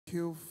Thank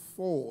you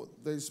for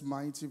this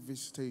mighty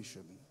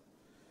visitation.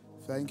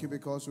 Thank you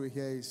because we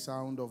hear a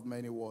sound of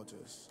many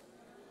waters.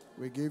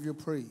 We give you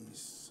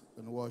praise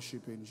and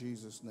worship in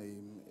Jesus'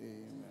 name.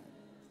 Amen.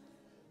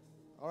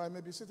 All right,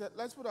 maybe sit there.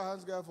 Let's put our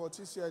hands together for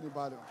TCI in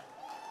Ibadan.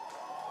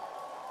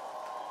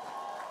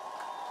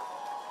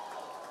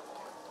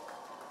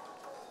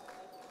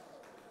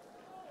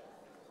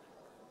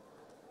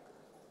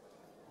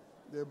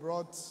 They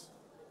brought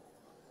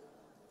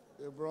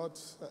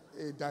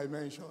a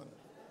dimension.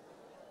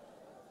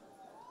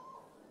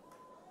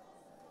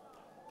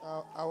 I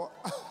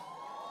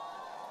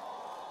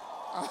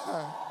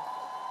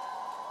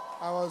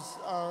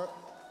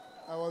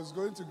was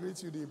going to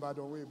greet you the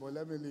Ibadan way, but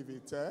let me leave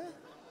it.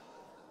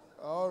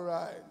 All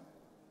right.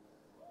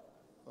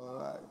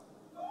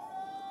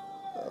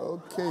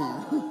 Okay.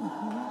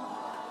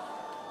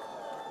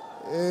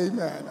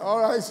 Amen.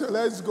 All right, so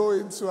let's go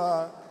into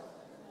our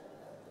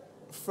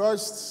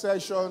first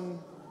session.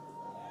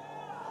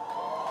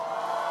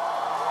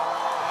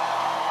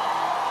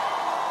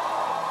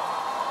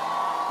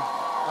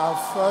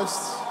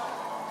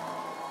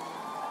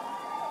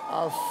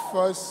 Our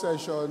first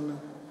session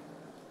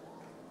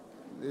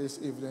this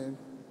evening.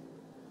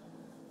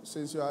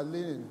 Since you are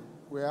leaning,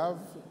 we have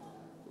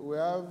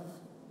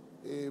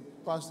a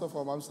pastor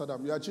from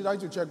Amsterdam. You are trying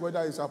to check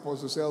whether it's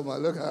Apostle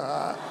Selman. Look, you're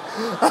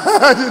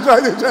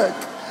trying to check.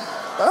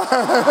 You're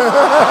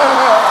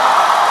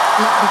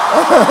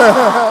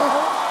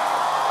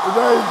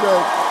trying to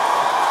check.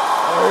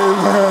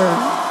 Amen.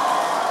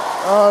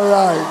 All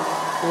right,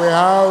 we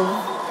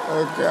have.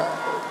 Okay,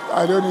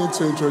 I don't need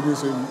to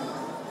introduce him.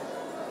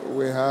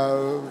 We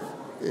have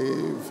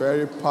a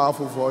very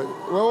powerful voice.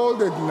 We're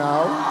all it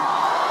now.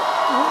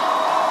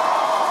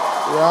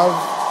 We have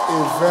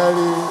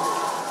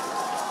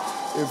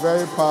a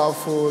very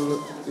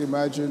powerful,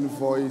 imagined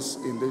voice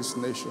in this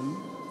nation.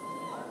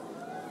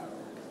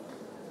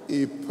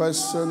 A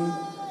person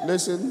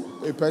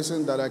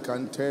that I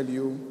can tell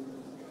you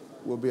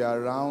will be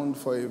around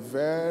for a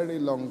very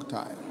long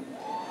time.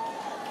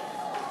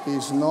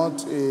 He's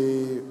not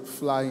a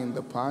fly in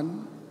the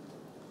pan.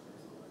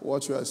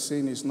 What you are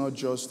seeing is not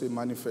just a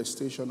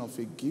manifestation of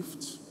a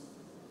gift.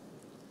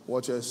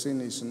 What you are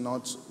seeing is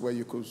not where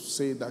you could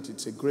say that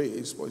it's a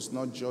grace, but it's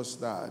not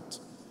just that.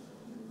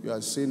 You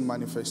are seeing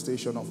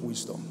manifestation of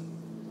wisdom.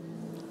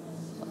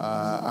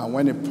 And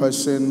when a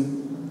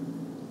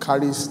person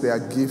carries their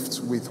gift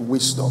with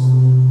wisdom,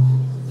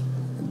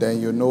 then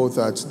you know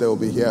that they'll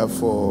be here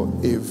for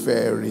a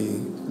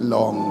very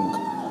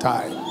long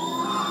time.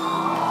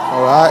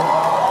 All right.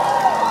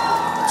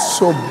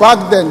 So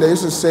back then, they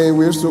used to say,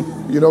 we used to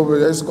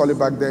call it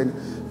back then,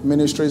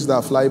 ministries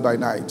that fly by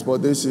night.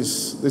 But this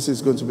is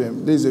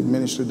a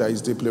ministry that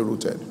is deeply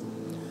rooted.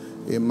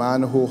 A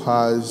man who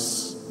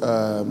has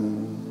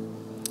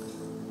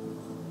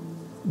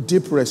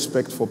deep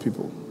respect for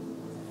people.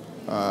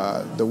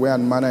 The way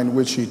and manner in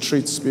which he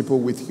treats people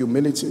with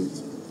humility.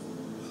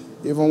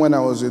 Even when I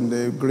was in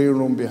the green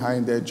room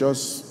behind there,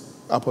 just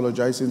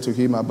apologizing to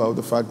him about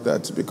the fact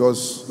that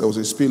because there was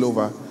a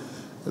spillover,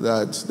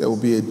 that there will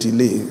be a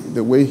delay.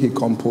 The way he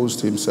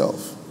composed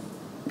himself,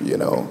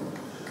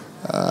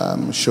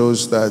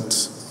 shows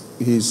that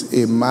he's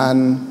a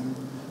man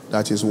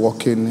that is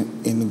walking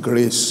in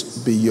grace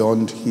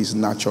beyond his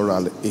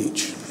natural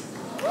age.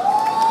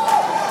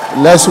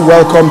 Let's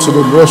welcome to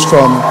the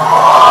rostrum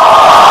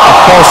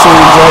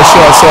Apostle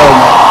Joshua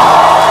Selman.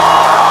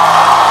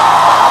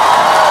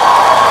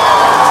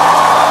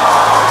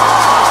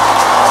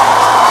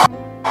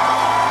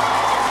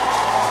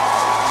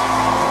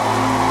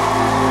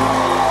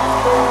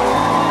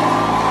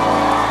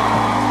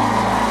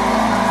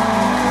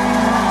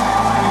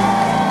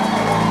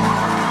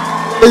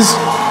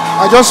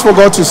 I just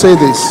forgot to say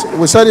this.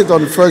 We said it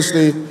on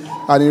Thursday,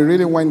 and it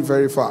really went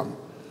very far.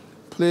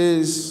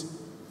 Please,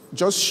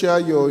 just share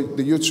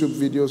the YouTube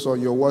videos on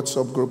your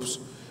WhatsApp groups,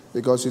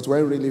 because it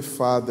went really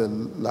far the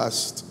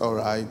last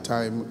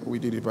time we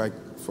did it. I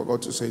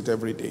forgot to say it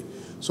every day.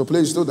 So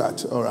please do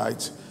that, all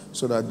right,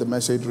 so that the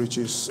message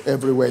reaches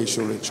everywhere it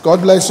should reach.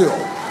 God bless you.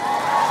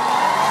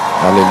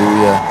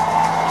 Hallelujah.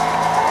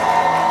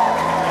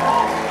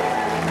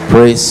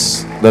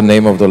 Praise the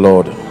name of the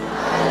Lord.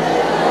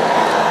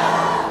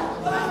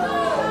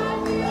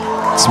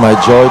 It's my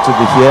joy to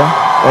be here.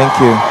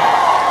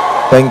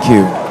 Thank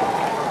you.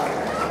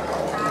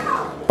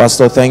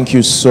 Pastor, thank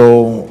you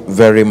so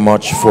very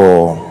much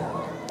for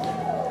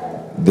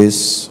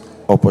this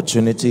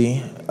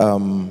opportunity.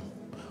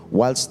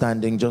 While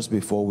standing just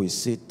before we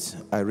sit,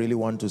 I really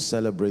want to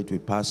celebrate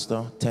with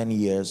Pastor 10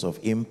 years of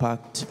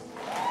impact.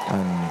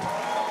 And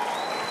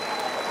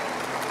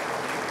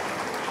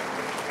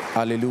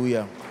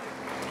hallelujah.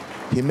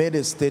 He made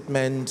a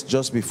statement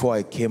just before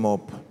I came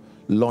up.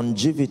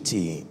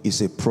 Longevity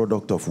is a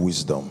product of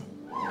wisdom.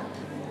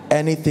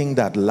 Anything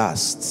that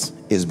lasts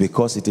is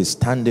because it is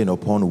standing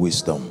upon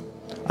wisdom.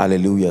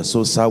 Hallelujah.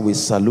 So, sir, we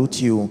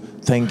salute you.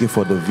 Thank you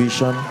for the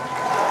vision.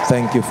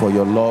 Thank you for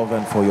your love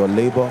and for your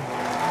labor.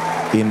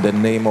 In the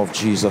name of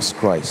Jesus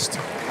Christ.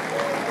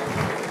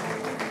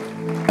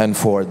 And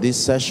for this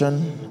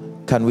session,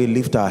 can we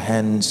lift our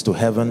hands to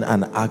heaven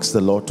and ask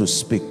the Lord to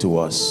speak to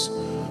us?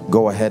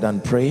 Go ahead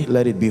and pray.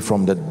 Let it be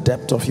from the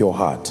depth of your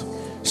heart.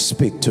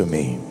 Speak to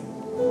me.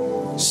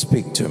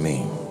 Speak to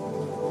me.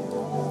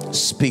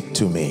 Speak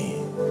to me.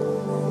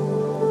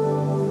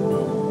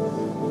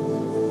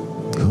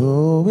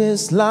 Who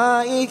is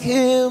like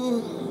him,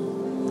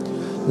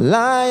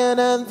 Lion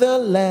and the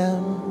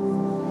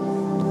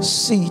Lamb,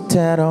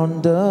 seated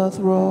on the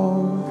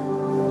throne?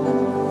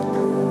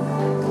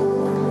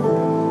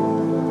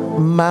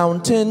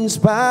 Mountains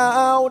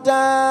bow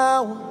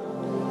down,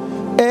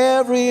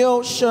 every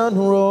ocean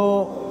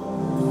roar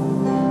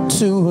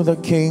to the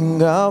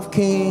King of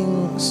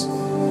Kings.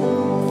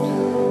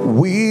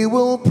 We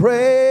will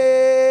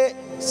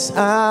praise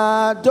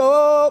Adonai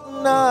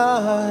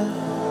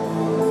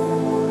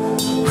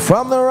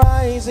from the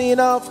rising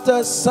of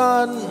the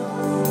sun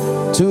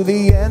to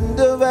the end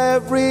of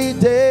every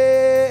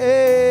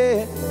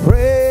day.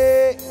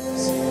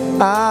 Praise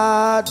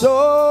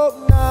Adonai.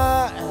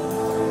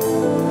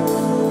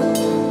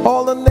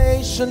 All the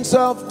nations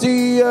of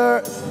the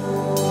earth,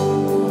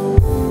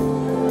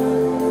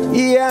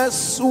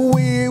 yes,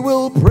 we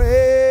will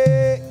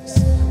praise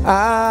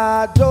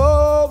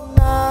Adonai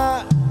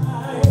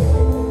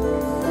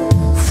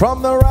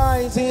from the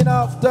rising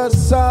of the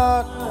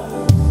sun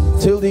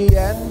till the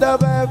end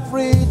of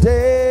every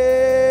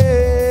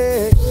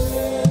day.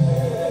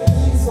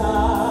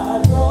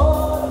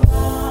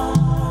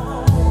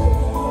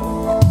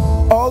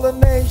 All the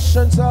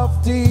nations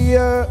of the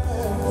earth,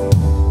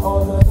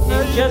 all the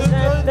nations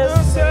and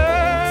the saints.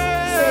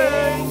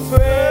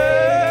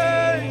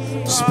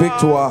 Speak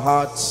to our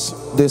hearts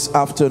this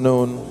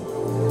afternoon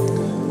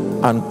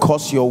and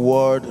cause your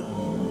word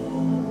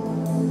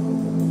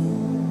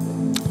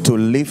to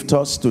lift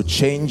us, to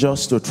change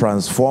us, to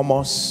transform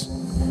us.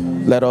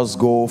 Let us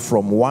go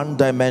from one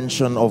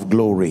dimension of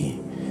glory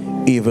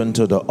even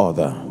to the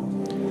other.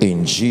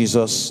 In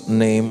Jesus'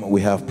 name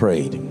we have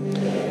prayed.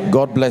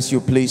 God bless you.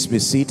 Please be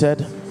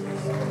seated.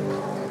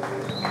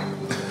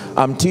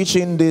 I'm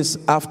teaching this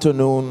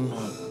afternoon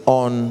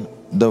on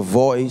the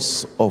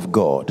voice of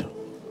God.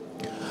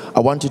 I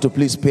want you to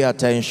please pay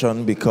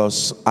attention,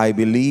 because I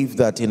believe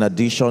that in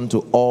addition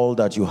to all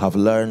that you have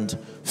learned,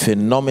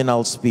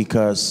 phenomenal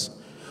speakers,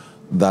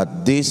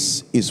 that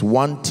this is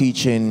one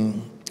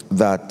teaching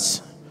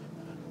that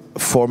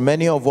for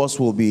many of us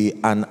will be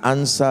an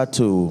answer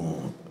to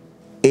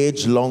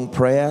age-long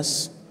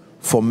prayers.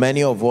 For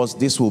many of us,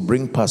 this will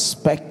bring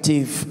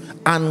perspective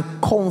and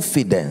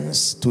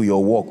confidence to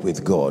your walk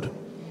with God.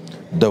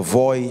 The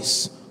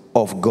voice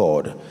of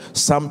God.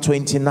 Psalm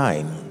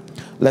 29.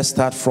 Let's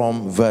start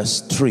from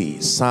verse 3.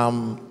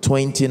 Psalm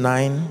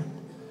 29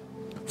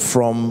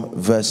 from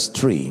verse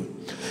 3.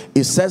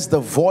 It says, the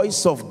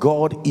voice of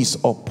God is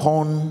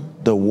upon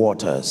the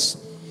waters.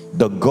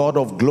 The God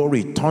of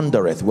glory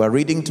thundereth. We're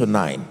reading to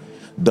 9.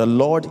 The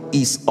Lord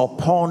is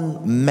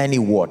upon many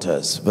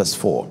waters. Verse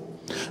 4.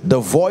 The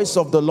voice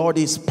of the Lord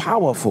is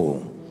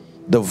powerful.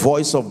 The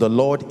voice of the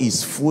Lord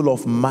is full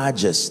of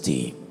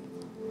majesty.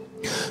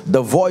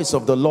 The voice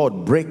of the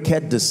Lord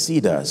breaketh the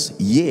cedars.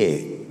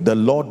 Yea, the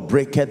Lord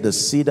breaketh the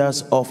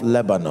cedars of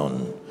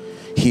Lebanon.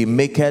 He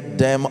maketh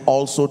them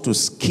also to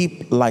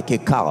skip like a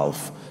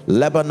calf.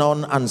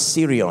 Lebanon and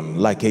Syrian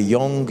like a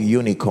young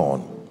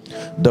unicorn.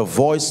 The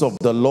voice of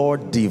the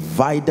Lord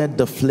divided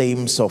the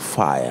flames of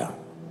fire.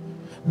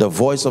 The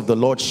voice of the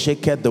Lord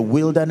shaketh the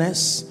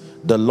wilderness.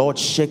 The Lord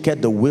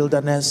shaketh the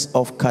wilderness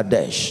of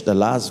Kadesh. The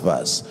last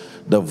verse.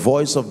 The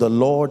voice of the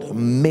Lord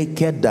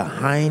maketh the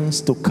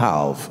hinds to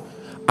calve,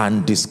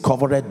 and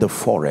discovereth the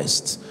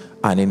forest.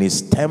 And in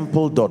his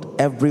temple doth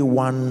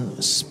everyone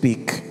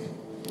speak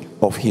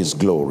of his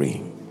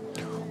glory.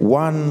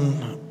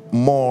 One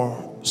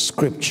more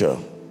scripture.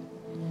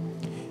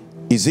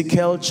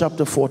 Ezekiel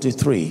chapter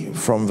 43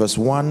 from verse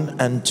 1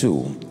 and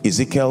 2.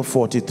 Ezekiel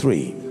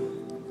 43.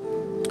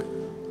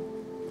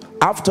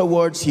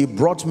 Afterwards he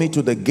brought me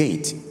to the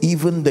gate,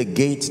 even the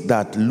gate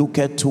that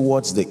looketh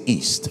towards the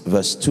east.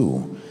 Verse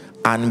 2.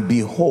 And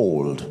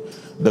behold,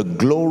 the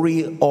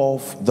glory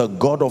of the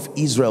God of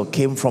Israel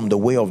came from the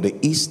way of the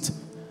east,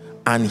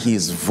 and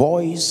his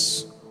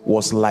voice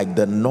was like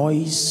the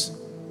noise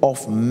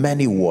of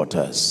many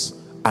waters,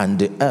 and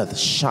the earth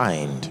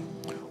shined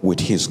with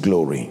his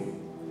glory.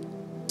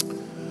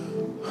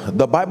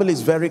 The Bible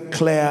is very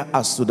clear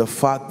as to the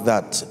fact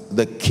that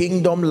the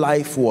kingdom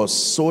life was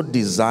so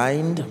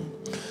designed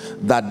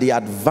that the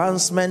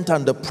advancement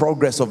and the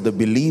progress of the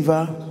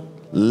believer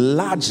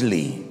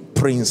largely,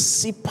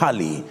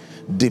 principally,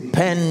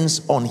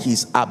 depends on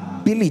his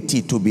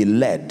ability to be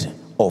led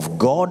of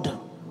God,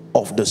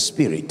 of the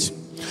Spirit.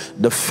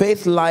 The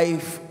faith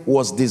life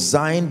was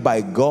designed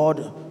by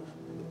God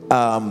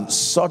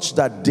such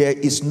that there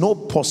is no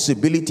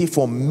possibility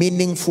for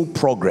meaningful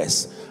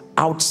progress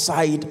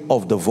outside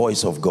of the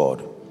voice of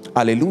God.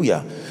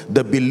 Hallelujah.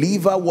 The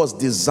believer was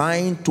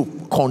designed to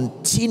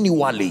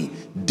continually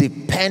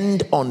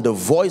depend on the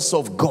voice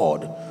of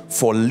God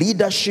for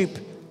leadership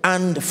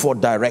and for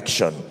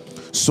direction.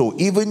 So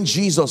even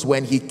Jesus,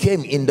 when he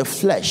came in the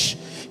flesh,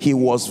 he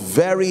was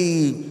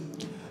very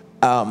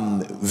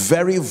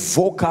very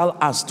vocal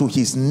as to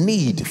his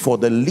need for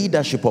the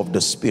leadership of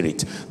the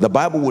Spirit. The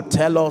Bible would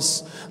tell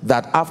us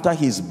that after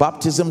his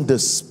baptism, the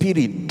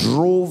Spirit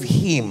drove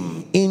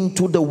him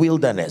into the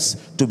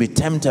wilderness to be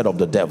tempted of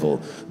the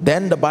devil.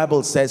 Then the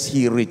Bible says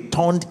he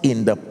returned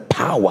in the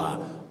power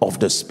of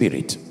the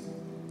Spirit.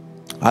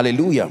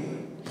 Hallelujah.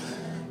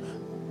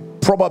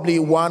 Probably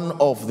one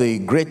of the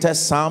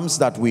greatest psalms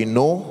that we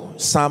know,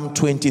 Psalm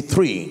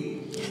 23,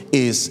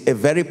 is a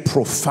very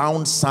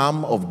profound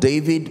psalm of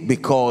David,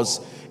 because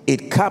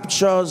it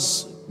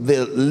captures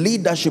the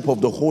leadership of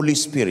the Holy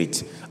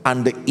Spirit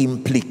and the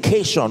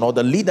implication, or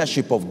the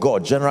leadership of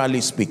God,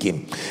 generally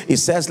speaking. It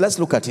says, let's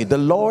look at it. The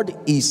Lord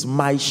is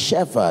my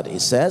shepherd.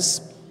 It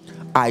says,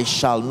 I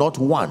shall not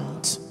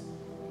want.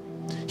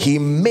 He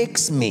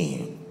makes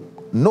me.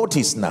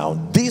 Notice now,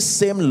 this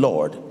same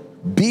Lord,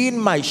 being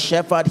my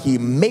shepherd, he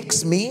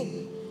makes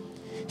me,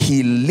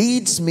 he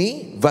leads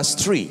me. Verse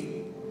 3.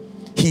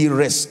 He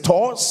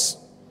restores,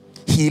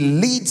 he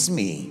leads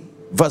me.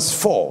 Verse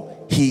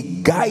 4,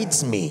 he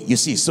guides me. You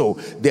see, so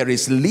there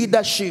is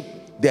leadership,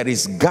 there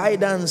is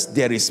guidance,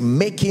 there is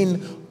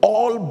making,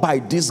 all by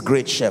this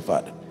great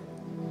shepherd.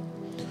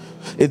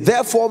 It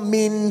therefore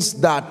means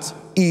that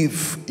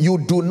if you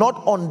do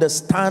not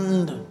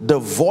understand the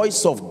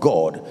voice of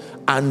God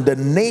and the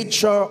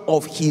nature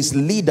of his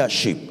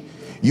leadership,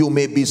 you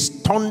may be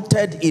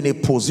stunted in a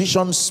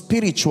position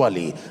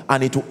spiritually,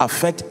 and it will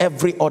affect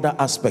every other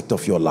aspect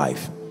of your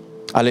life.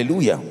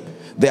 Hallelujah.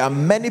 There are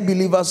many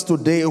believers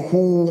today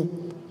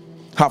who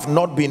have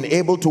not been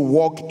able to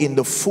walk in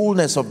the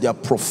fullness of their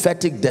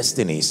prophetic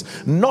destinies,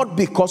 not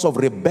because of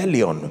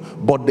rebellion,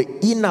 but the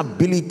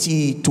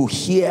inability to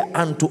hear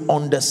and to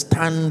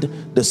understand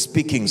the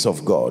speakings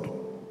of God.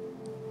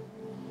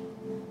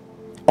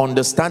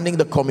 Understanding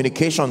the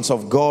communications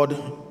of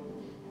God,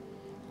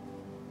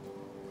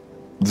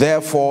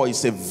 therefore,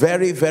 is a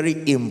very,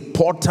 very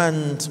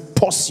important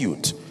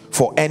pursuit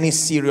for any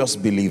serious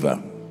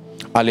believer.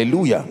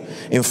 Hallelujah.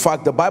 In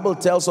fact, the Bible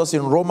tells us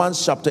in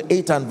Romans chapter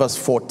 8 and verse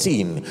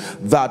 14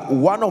 that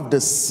one of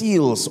the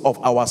seals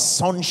of our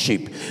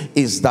sonship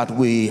is that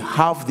we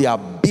have the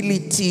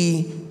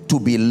ability to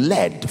be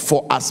led.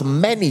 For as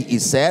many,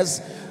 it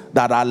says,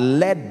 that are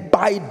led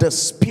by the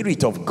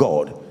Spirit of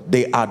God,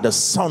 they are the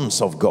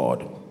sons of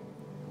God.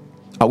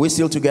 Are we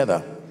still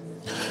together?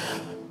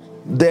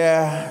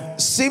 There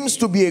seems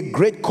to be a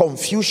great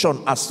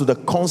confusion as to the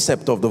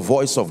concept of the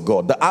voice of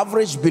God. The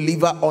average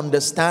believer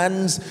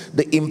understands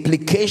the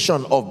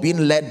implication of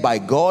being led by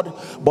God,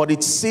 but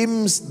it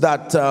seems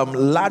that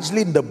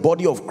largely in the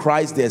body of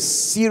Christ there's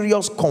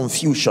serious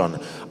confusion.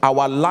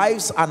 Our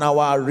lives and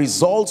our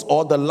results,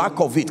 or the lack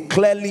of it,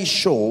 clearly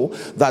show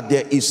that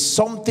there is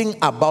something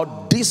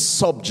about this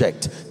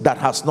subject that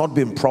has not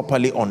been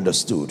properly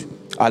understood.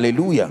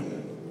 Hallelujah.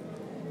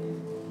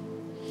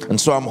 And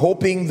so I'm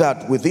hoping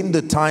that within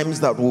the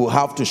times that we'll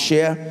have to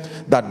share,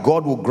 that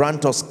God will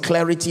grant us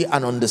clarity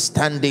and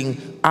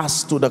understanding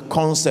as to the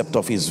concept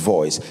of his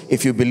voice.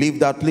 If you believe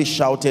that, please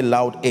shout a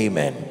loud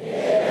amen.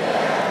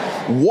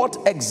 Amen. What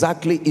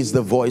exactly is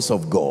the voice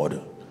of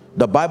God?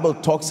 The Bible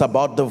talks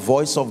about the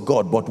voice of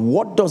God, but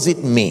what does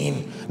it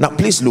mean? Now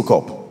please look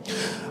up.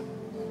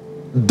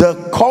 The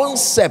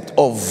concept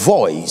of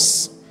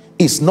voice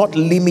is not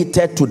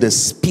limited to the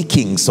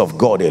speakings of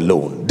God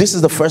alone. This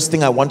is the first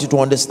thing I want you to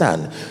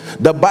understand.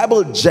 The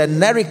Bible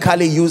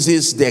generically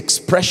uses the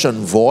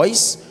expression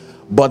voice,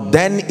 but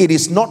then it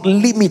is not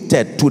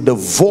limited to the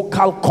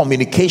vocal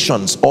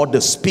communications or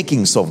the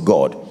speakings of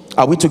God.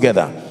 Are we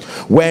together?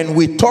 When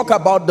we talk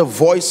about the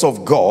voice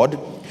of God,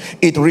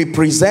 it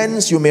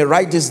represents, you may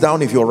write this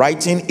down if you're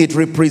writing, it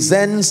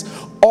represents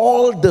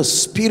all the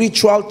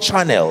spiritual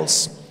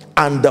channels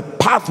and the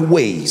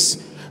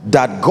pathways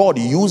that God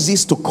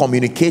uses to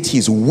communicate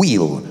his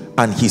will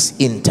and his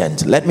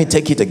intent. Let me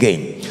take it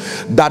again.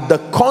 That the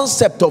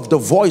concept of the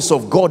voice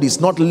of God is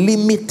not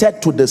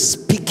limited to the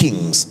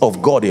speakings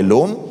of God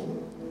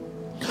alone,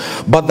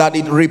 but that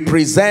it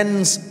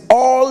represents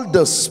all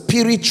the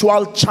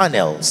spiritual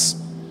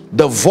channels.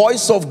 The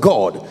voice of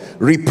God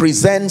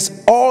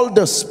represents all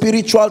the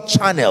spiritual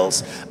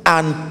channels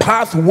and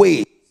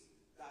pathways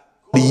that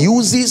God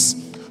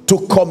uses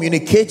to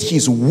communicate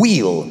his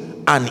will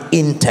and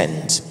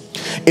intent.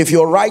 If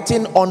you're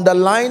writing,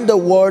 underline the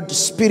word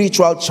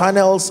spiritual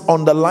channels,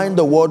 underline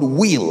the word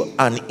will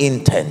and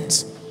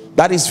intent.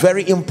 That is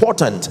very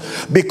important,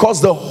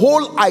 because the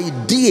whole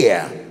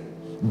idea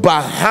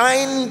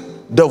behind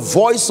the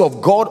voice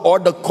of God or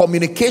the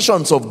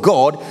communications of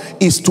God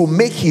is to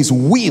make his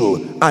will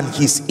and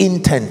his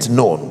intent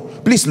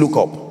known. Please look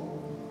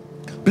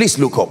up. Please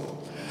look up.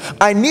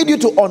 I need you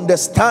to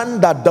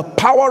understand that the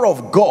power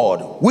of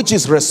God, which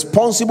is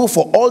responsible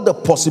for all the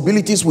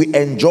possibilities we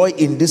enjoy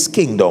in this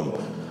kingdom,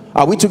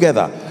 are we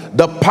together?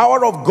 The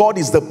power of God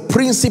is the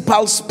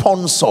principal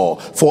sponsor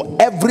for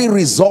every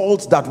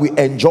result that we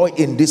enjoy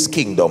in this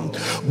kingdom.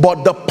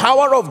 But the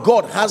power of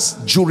God has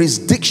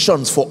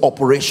jurisdictions for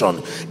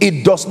operation.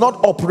 It does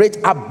not operate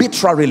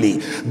arbitrarily.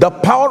 The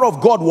power of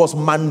God was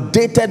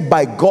mandated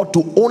by God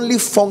to only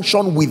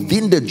function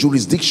within the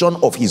jurisdiction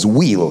of his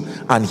will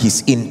and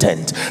his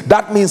intent.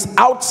 That means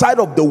outside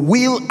of the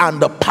will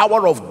and the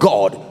power of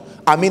God,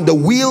 the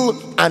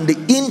will and the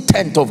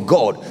intent of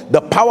God,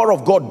 the power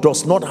of God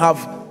does not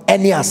have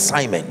any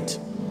assignment.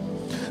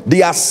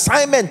 The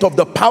assignment of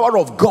the power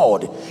of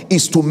God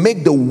is to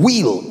make the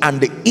will and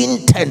the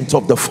intent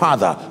of the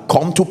Father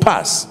come to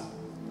pass.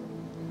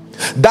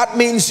 That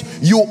means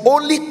you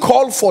only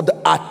call for the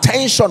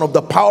attention of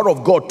the power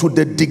of God to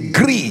the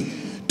degree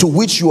to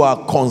which you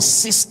are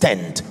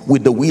consistent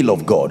with the will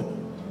of God.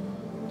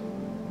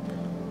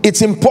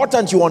 It's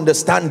important you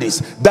understand this.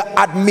 The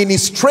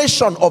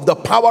administration of the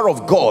power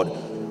of God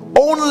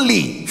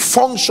only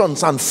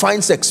functions and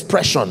finds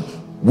expression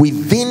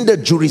within the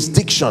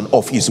jurisdiction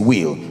of his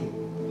will.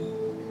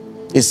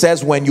 It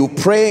says when you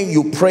pray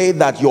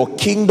that your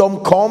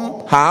kingdom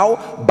come.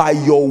 How? By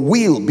your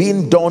will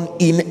being done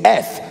in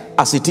earth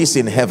as it is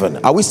in heaven.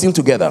 Are we still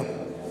together?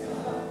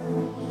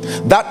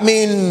 That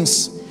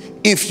means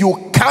if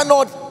you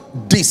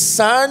cannot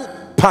discern,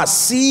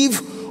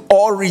 perceive,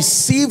 or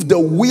receive the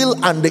will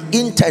and the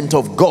intent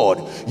of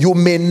God, you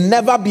may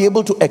never be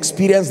able to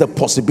experience the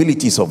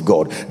possibilities of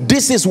God.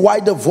 This is why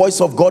the voice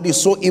of God is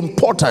so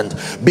important,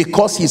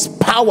 because his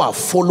power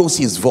follows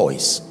his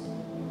voice.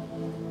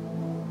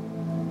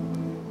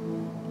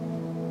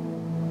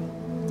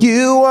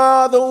 You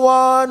are the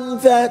one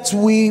that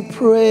we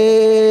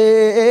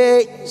praise.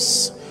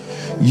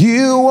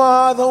 You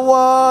are the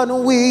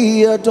one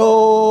we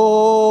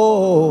adore.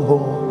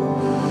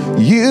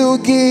 You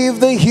give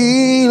the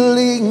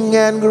healing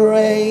and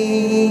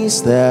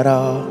grace that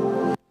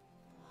our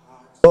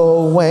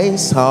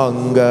always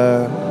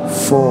hunger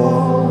for.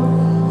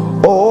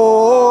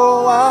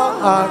 Oh, our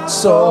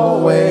hearts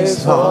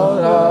always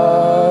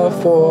hunger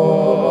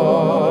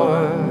for.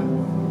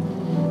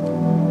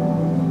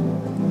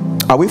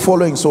 Are we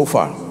following so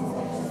far?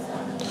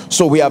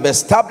 So we have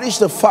established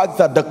the fact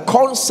that the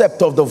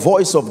concept of the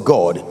voice of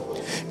God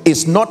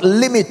is not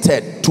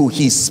limited to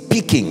his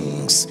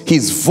speakings,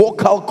 his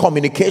vocal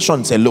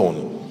communications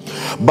alone,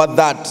 but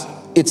that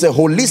it's a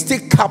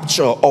holistic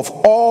capture of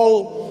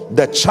all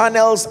the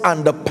channels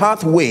and the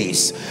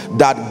pathways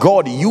that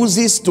God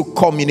uses to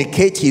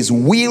communicate his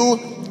will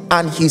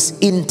and his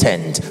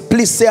intent.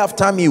 Please say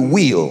after me,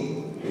 will.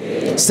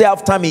 Say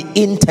after me,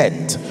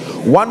 intent.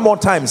 One more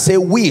time, say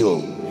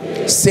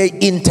will. Say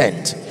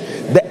intent.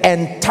 The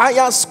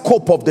entire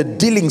scope of the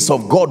dealings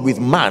of God with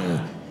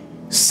man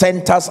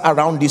centers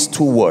around these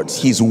two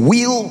words, his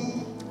will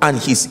and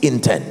his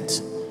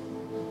intent.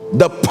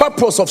 The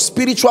purpose of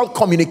spiritual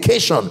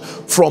communication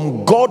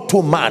from God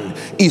to man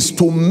is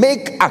to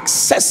make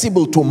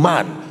accessible to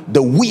man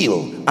the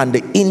will and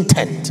the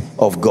intent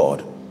of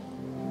God.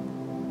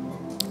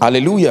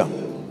 Hallelujah.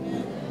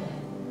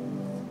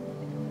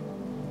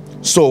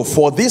 So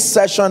for this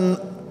session,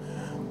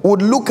 we'll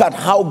look at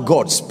how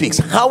God speaks.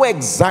 How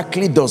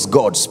exactly does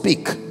God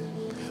speak?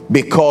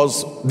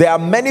 Because there are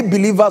many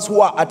believers who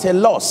are at a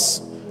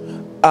loss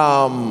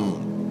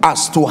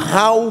as to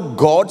how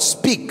God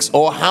speaks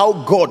or how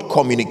God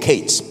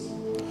communicates.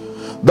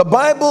 The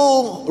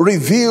Bible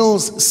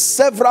reveals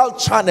several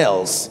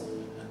channels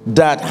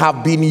that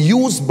have been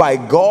used by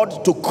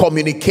God to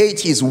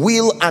communicate his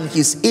will and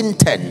his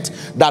intent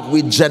that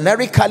we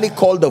generically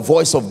call the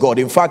voice of God.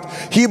 In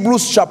fact,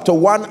 Hebrews chapter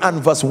 1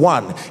 and verse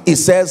 1, it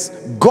says,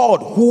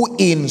 God who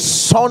in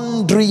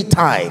sundry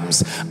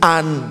times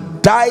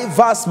and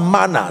diverse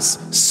manners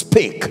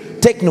spake.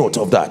 Take note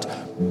of that.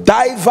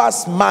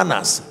 Diverse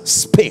manners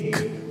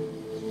spake.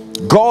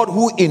 God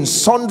who in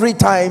sundry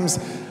times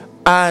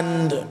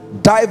and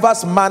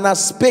diverse manners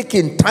spake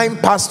in time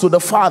past to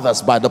the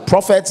fathers by the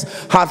prophets,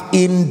 hath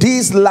in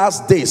these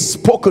last days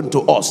spoken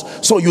to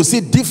us. So you see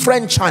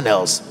different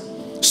channels.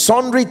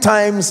 Sundry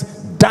times,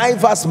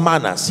 diverse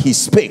manners he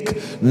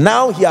spake.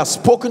 Now he has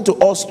spoken to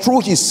us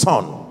through his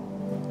son.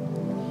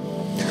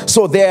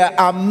 So there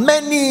are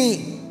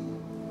many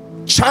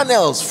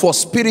channels for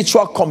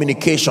spiritual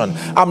communication.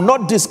 I'm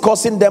not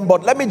discussing them,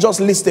 but let me just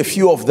list a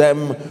few of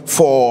them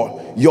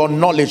for your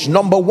knowledge.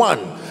 Number one,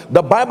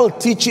 the Bible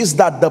teaches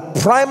that the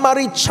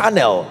primary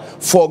channel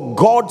for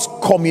God's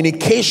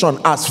communication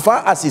as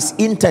far as his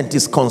intent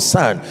is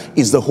concerned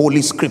is the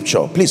Holy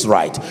Scripture. Please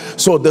write.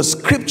 So the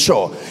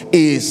Scripture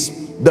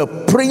is the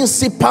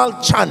principal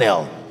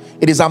channel.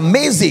 It is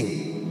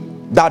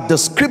amazing that the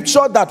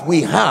Scripture that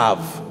we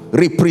have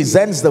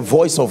represents the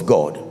voice of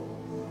God.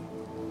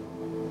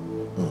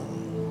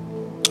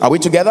 Are we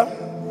together?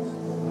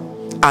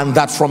 And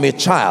that from a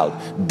child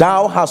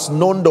thou hast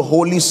known the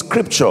Holy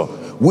Scripture,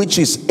 which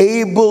is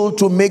able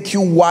to make you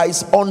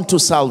wise unto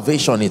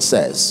salvation, it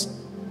says.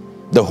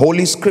 The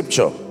Holy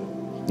Scripture.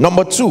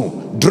 Number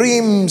two,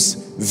 dreams,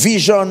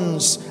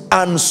 visions,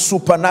 and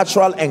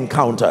supernatural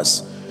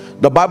encounters.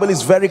 The Bible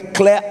is very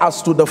clear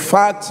as to the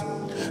fact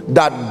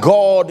that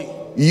God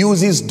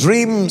uses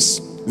dreams,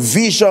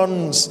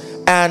 visions,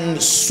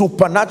 and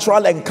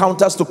supernatural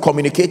encounters to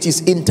communicate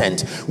his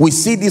intent. We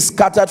see this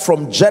scattered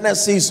from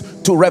Genesis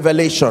to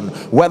Revelation,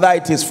 whether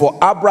it is for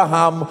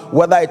Abraham,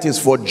 whether it is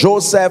for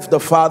Joseph, the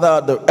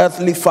father, the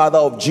earthly father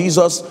of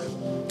Jesus,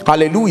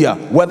 hallelujah,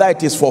 whether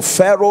it is for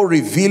Pharaoh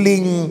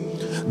revealing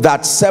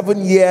that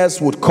 7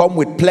 years would come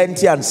with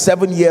plenty and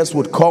 7 years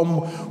would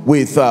come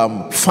with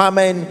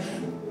famine.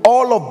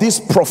 All of these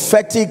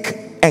prophetic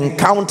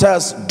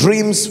encounters,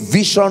 dreams,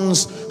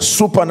 visions,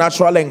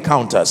 supernatural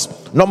encounters.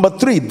 Number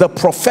 3, the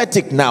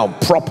prophetic now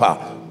proper.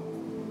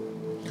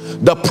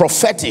 The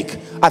prophetic,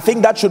 I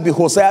think that should be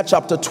Hosea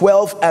chapter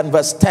 12 and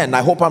verse 10.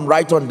 I hope I'm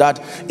right on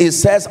that. It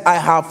says, I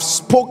have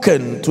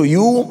spoken to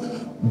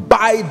you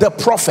by the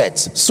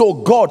prophets. So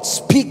God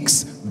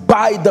speaks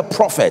by the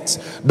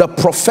prophets. The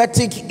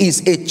prophetic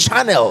is a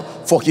channel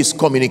for his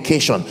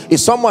communication.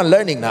 Is someone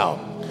learning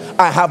now?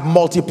 I have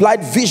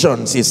multiplied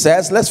visions, he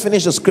says. Let's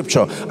finish the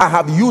scripture. I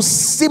have used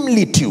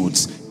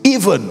similitudes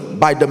even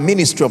by the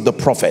ministry of the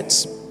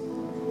prophets.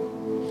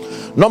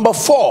 Number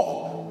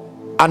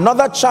 4,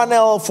 another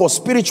channel for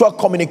spiritual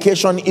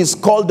communication is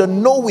called the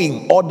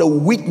knowing or the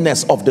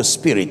witness of the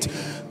Spirit.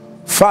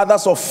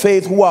 Fathers of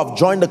faith who have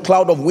joined the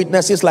cloud of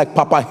witnesses like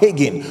Papa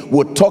Hagin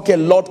would talk a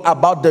lot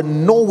about the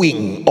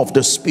knowing of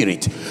the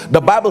Spirit. The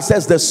Bible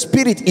says the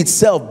Spirit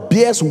itself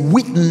bears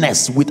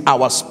witness with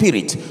our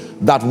spirit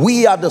that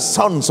we are the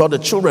sons or the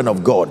children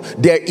of God.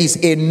 There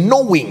is a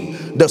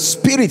knowing. The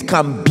Spirit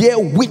can bear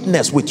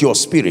witness with your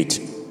spirit.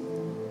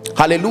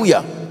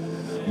 Hallelujah.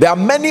 There are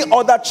many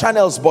other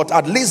channels, but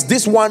at least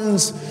this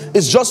one's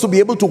is just to be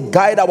able to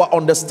guide our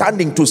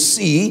understanding to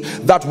see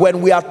that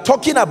when we are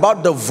talking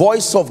about the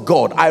voice of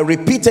God, I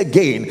repeat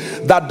again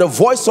that the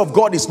voice of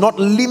God is not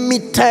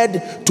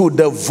limited to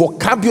the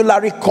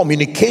vocabulary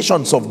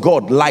communications of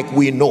God like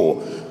we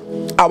know.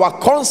 Our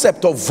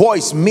concept of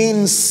voice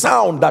means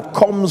sound that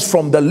comes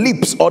from the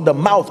lips or the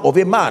mouth of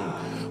a man.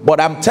 But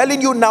I'm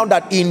telling you now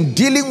that in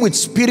dealing with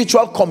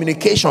spiritual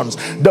communications,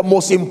 the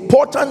most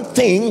important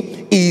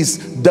thing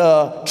is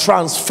the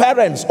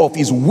transference of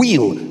his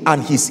will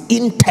and his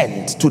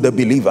intent to the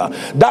believer.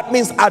 That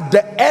means at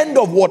the end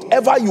of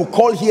whatever you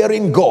call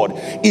hearing God,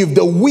 if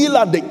the will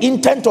and the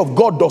intent of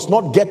God does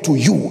not get to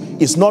you,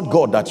 it's not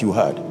God that you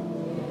heard.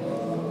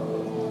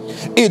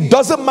 It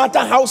doesn't matter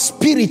how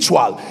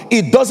spiritual,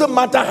 it doesn't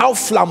matter how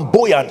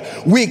flamboyant,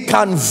 we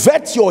can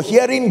vet your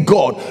hearing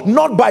God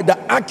not by the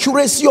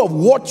accuracy of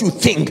what you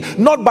think,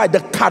 not by the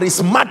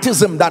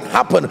charismatism that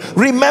happened.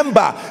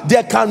 Remember,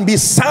 there can be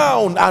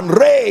sound and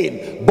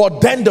rain,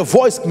 but then the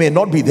voice may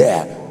not be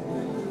there.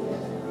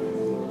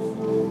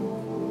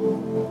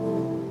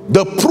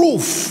 The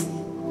proof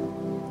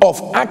of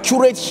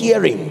accurate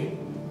hearing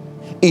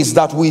is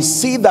that we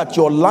see that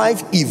your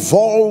life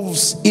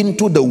evolves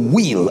into the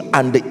will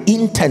and the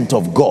intent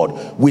of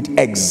God with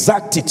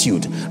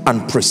exactitude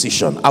and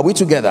precision. Are we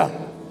together?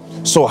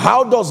 So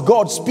how does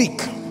God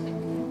speak?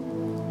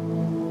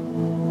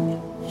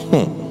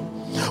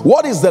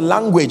 What is the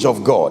language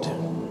of God?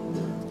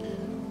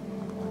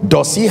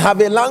 Does he have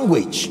a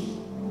language?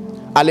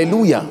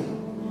 Hallelujah.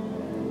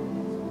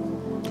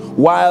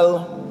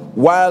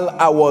 While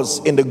I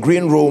was in the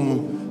green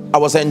room, I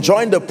was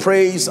enjoying the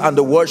praise and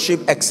the worship,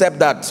 except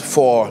that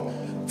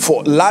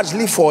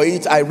largely for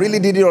it, I really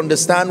didn't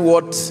understand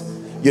what,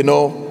 you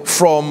know,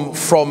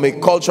 from a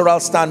cultural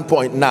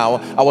standpoint now.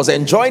 I was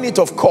enjoying it,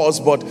 of course,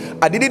 but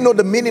I didn't know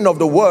the meaning of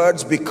the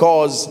words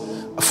because,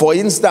 for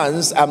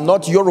instance, I'm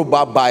not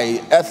Yoruba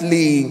by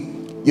earthly,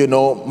 you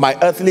know, my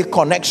earthly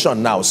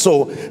connection now.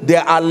 So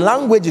there are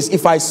languages.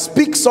 If I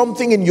speak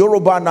something in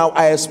Yoruba now,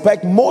 I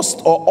expect most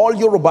or all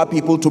Yoruba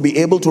people to be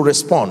able to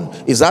respond.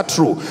 Is that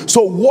true?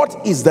 So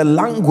what is the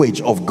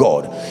language of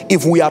God?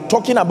 If we are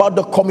talking about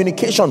the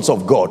communications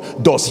of God,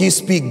 does he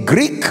speak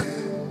Greek?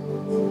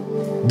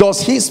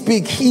 Does he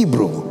speak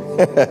Hebrew?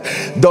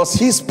 Does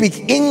he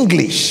speak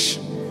English?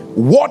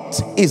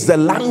 What is the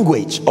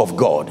language of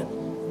God?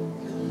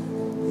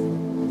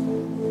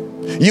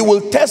 You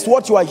will test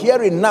what you are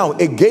hearing now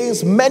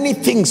against many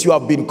things you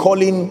have been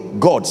calling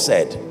God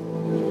said.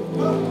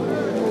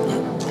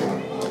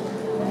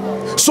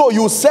 So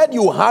you said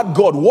you heard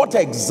God. What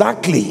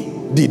exactly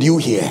did you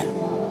hear?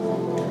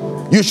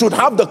 You should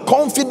have the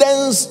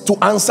confidence to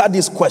answer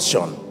this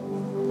question.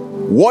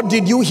 What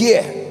did you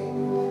hear?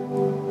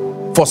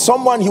 For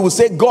someone, he will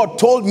say, God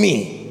told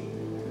me,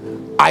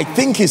 I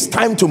think it's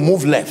time to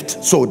move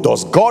left. So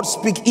does God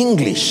speak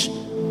English?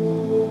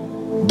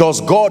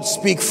 Does God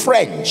speak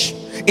French?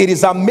 It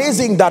is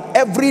amazing that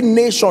every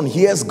nation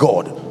hears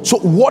God. So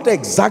what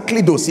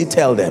exactly does he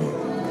tell them?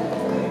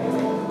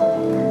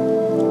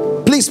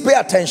 Please pay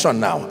attention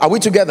now. Are we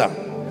together?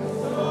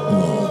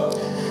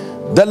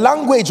 The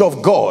language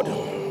of God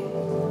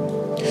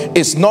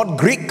is not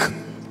Greek,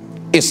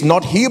 it's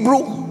not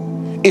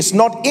Hebrew, it's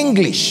not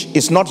English,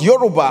 it's not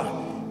Yoruba.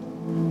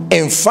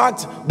 In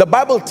fact, the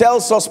Bible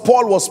tells us,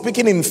 Paul was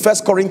speaking in 1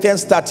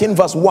 Corinthians 13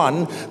 verse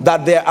 1,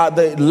 that there are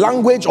the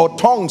language or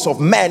tongues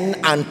of men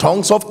and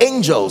tongues of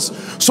angels.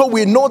 So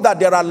we know that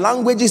there are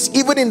languages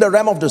even in the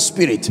realm of the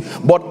spirit.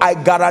 But I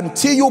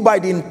guarantee you by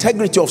the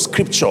integrity of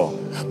scripture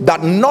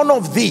that none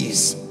of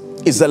these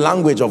is the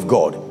language of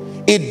God.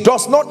 It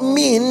does not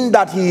mean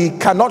that he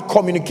cannot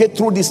communicate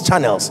through these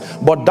channels,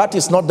 but that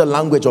is not the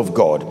language of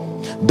God.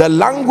 The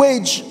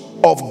language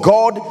of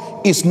God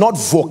is not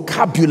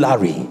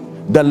vocabulary.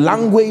 The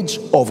language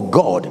of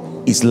God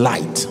is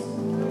light.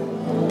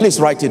 Please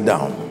write it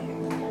down.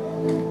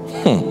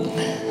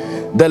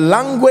 The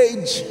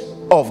language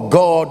of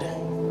God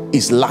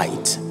is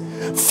light.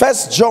 1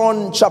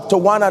 John chapter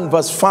 1 and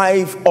verse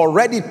 5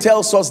 already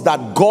tells us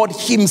that God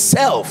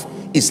himself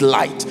is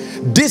light.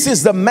 This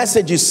is the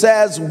message, it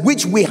says,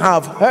 which we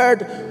have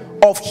heard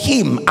of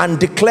him and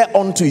declare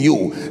unto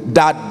you,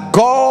 that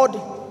God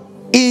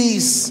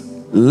is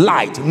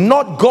light.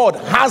 Not God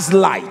has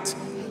light.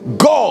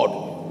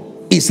 God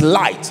is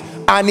light,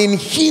 and in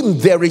him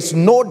there is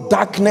no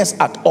darkness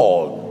at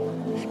all.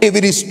 If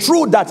it is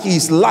true that he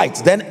is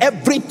light, then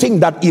everything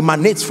that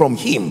emanates from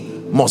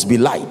him must be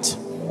light.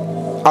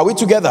 Are we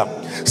together?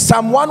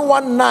 Psalm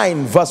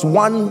 119 verse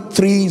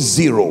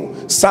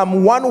 130.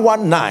 Psalm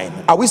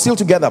 119. Are we still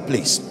together,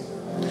 please?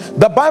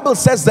 The Bible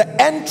says, the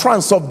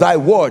entrance of thy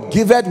word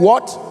giveth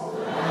what?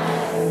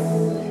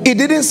 It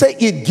didn't say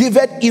it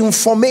giveth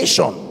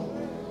information.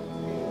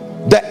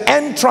 The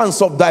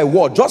entrance of thy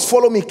word, just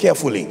follow me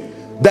carefully.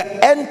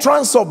 The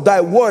entrance of thy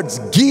words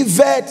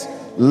giveth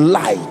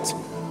light.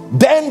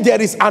 Then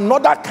there is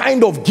another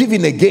kind of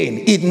giving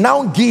again. It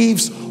now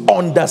gives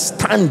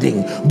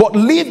understanding. But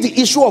leave the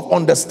issue of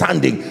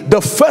understanding.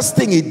 The first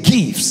thing it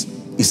gives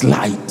is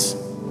light.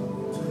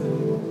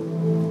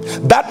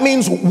 That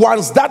means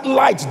once that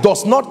light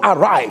does not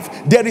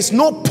arrive, there is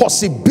no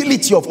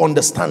possibility of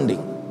understanding.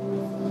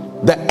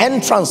 The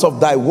entrance of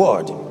thy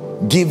word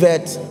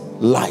giveth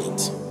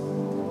light.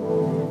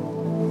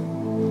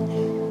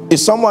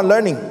 Is someone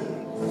learning?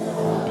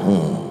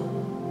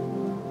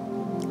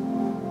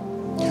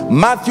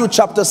 Matthew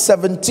chapter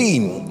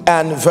 17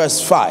 and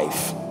verse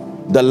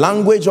 5. The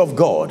language of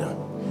God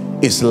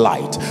is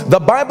light. The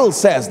Bible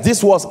says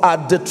this was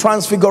at the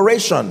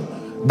transfiguration,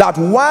 that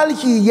while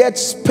he yet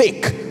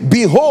spake,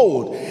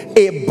 behold,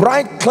 a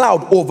bright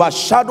cloud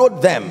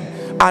overshadowed them,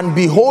 and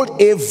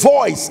behold, a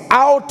voice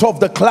out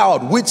of the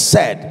cloud which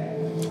said,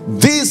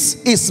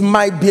 this is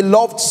my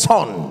beloved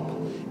Son,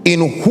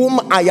 in whom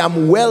I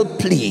am well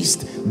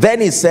pleased.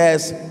 Then he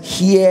says,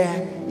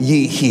 hear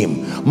ye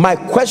him. My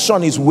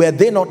question is, were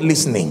they not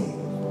listening?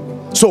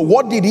 So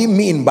what did he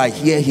mean by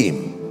hear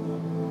him?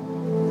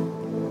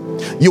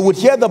 You would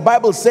hear the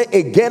Bible say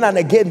again and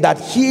again that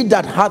he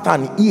that hath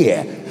an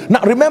ear.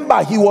 Now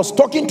remember, he was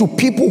talking to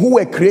people who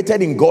were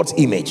created in God's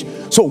image.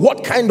 So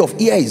what kind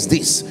of ear is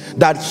this?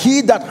 That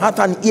he that hath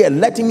an ear,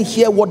 let him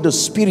hear what the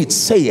Spirit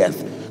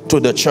saith to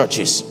the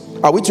churches.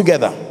 Are we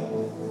together?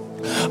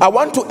 I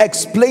want to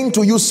explain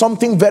to you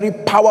something very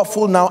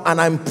powerful now,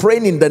 and I'm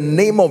praying in the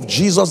name of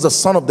Jesus, the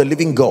Son of the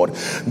living God,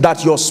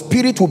 that your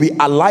spirit will be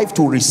alive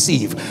to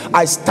receive.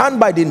 I stand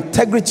by the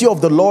integrity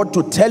of the Lord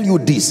to tell you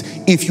this.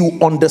 If you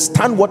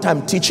understand what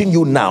I'm teaching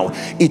you now,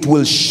 it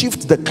will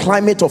shift the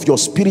climate of your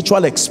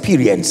spiritual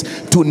experience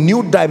to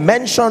new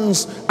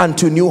dimensions and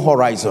to new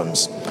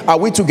horizons. Are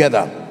we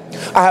together?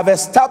 I have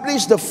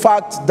established the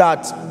fact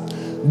that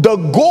the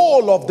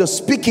goal of the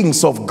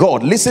speakings of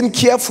God, listen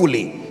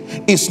carefully,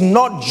 is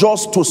not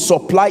just to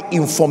supply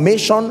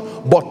information,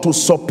 but to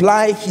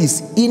supply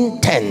his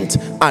intent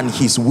and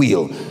his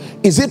will.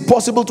 Is it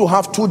possible to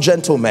have two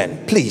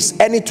gentlemen? Please,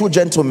 any two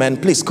gentlemen,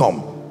 please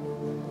come.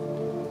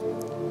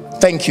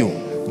 Thank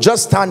you.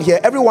 Just stand here.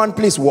 Everyone,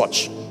 please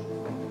watch.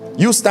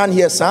 You stand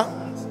here, sir.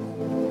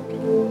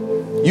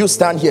 You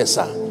stand here,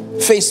 sir.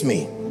 Face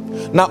me.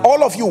 Now,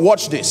 all of you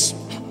watch this.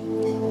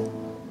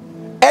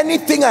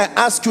 Anything I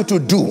ask you to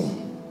do,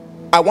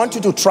 I want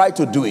you to try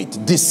to do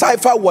it.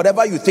 Decipher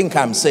whatever you think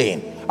I'm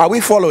saying. Are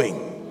we following?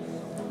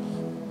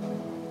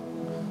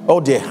 Oh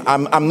dear,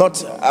 I'm not.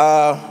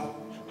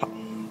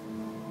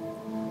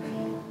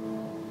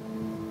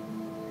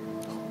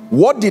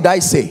 What did I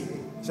say? You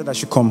said I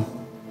should come.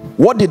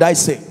 What did I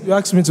say? You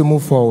asked me to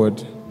move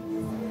forward.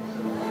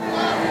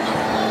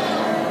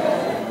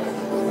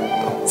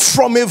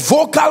 From a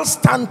vocal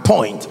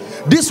standpoint,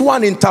 this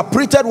one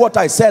interpreted what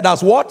I said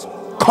as what?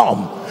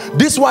 Come.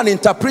 This one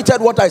interpreted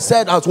what I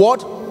said as what?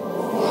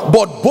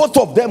 But both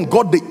of them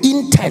got the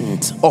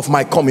intent of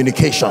my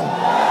communication.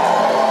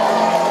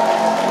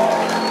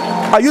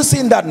 Are you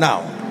seeing that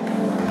now?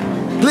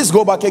 Please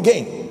go back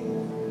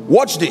again.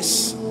 Watch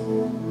this.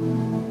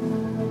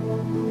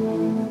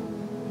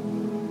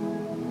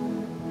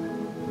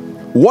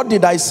 What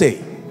did I say?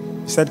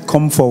 You said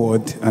come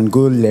forward and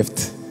go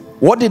left.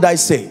 What did I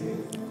say?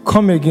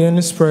 Come again,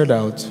 spread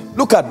out.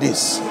 Look at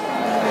this.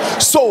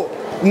 So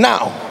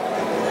now,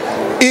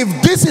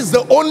 if this is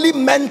the only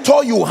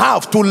mentor you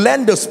have to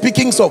learn the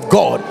speakings of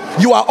God,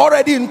 you are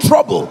already in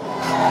trouble,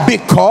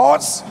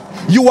 because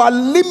You are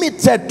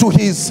limited to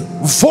his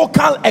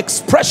vocal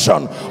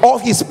expression or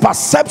his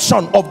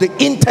perception of the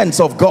intents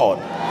of God.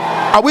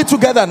 Are we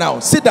together now?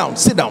 Sit down,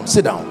 sit down,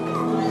 sit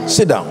down,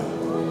 sit down.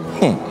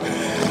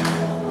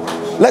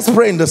 Let's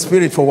pray in the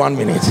spirit for 1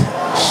 minute.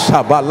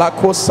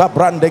 Shabalako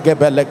sabrande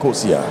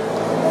gebelekosia.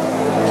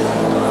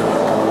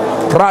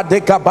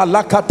 Pradeka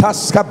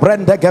balakataska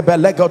brende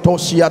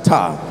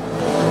gebelegotosiata.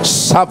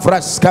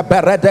 Savraska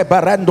berede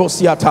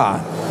berendosiata.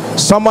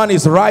 Someone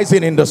is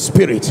rising in the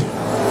spirit,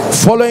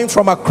 following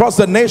from across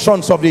the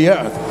nations of the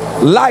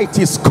earth. Light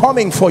is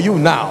coming for you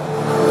now.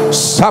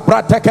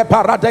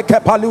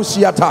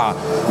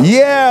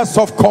 Years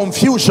of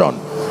confusion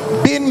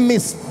being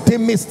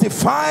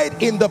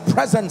demystified in the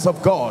presence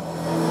of God.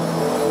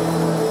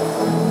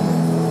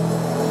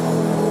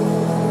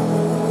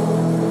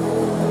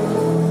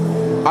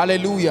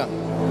 Hallelujah.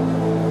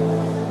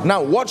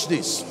 Now watch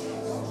this.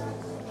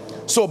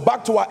 So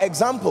back to our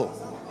example.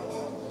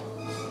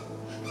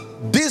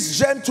 This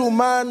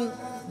gentleman,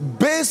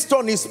 based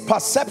on his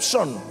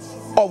perception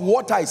of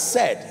what I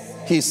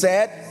said, he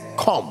said,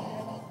 come.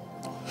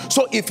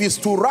 So if he's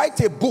to write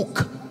a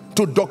book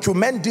to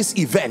document this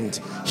event,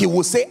 he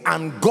will say,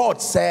 and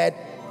God said,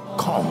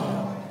 come.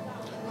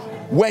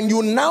 When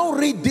you now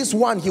read this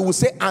one, he will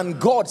say, and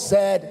God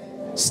said,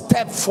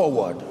 step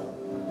forward.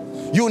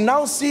 You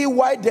now see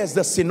why there's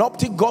the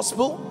synoptic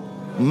gospel,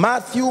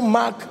 Matthew,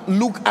 Mark,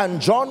 Luke, and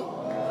John.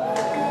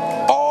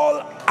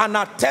 All an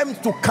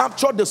attempt to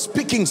capture the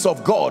speakings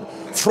of God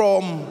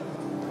from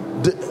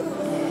the...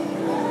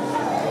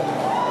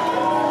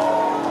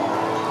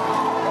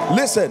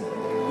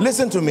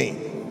 Listen to me.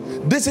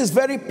 This is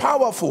very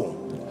powerful.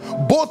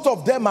 Both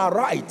of them are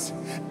right,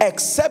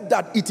 except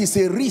that it is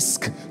a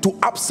risk to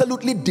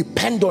absolutely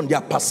depend on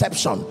their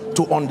perception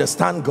to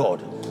understand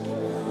God.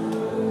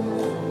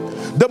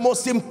 The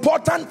most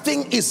important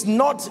thing is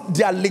not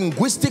their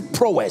linguistic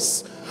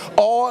prowess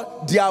or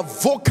their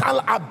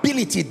vocal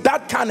ability.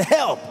 That can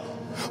help,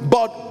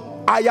 but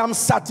I am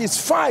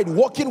satisfied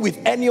working with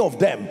any of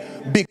them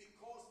because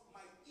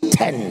my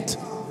intent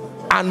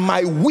and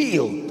my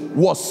will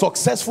was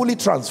successfully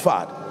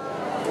transferred.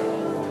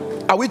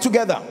 Are we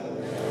together?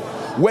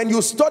 When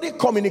you study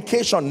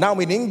communication now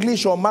in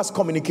English or mass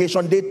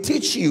communication, they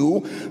teach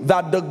you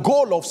that the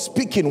goal of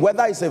speaking,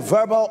 whether it's a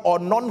verbal or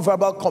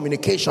non-verbal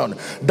communication,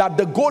 that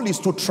the goal is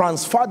to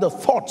transfer the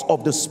thoughts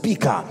of the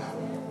speaker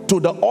to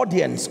the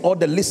audience or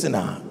the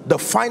listener, the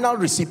final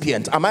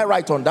recipient. Am I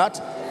right on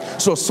that?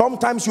 So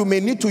sometimes you may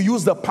need to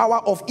use the power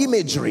of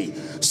imagery.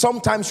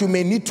 Sometimes you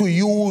may need to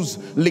use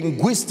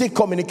linguistic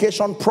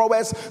communication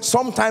prowess.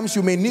 Sometimes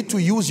you may need to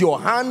use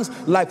your hands,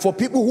 like for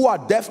people who are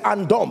deaf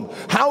and dumb.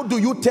 How do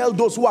you tell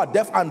those who are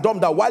deaf and dumb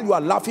that while you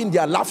are laughing, they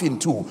are laughing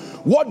too?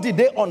 What did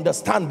they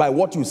understand by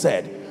what you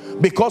said?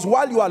 Because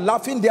while you are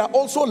laughing, they are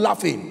also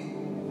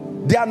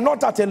laughing. They are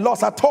not at a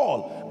loss at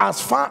all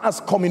as far as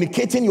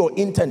communicating your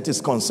intent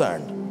is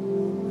concerned.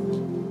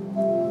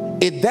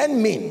 It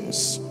then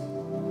means,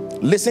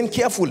 listen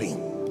carefully,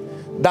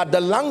 that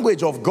the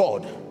language of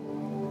God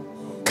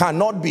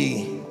cannot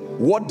be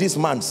what this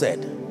man said.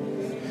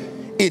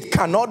 It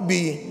cannot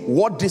be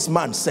what this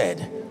man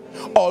said,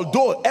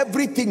 although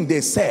everything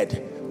they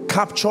said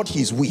captured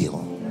his will.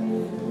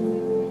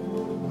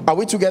 Are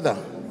we together?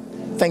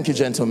 Thank you,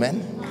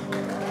 gentlemen.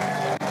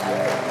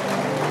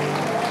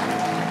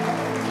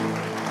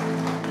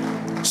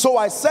 So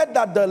I said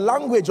that the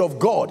language of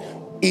God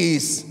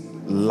is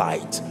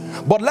light.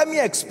 But let me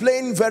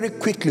explain very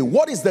quickly,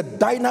 what is the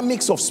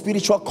dynamics of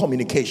spiritual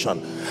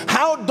communication?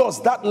 How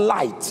does that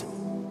light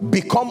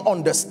become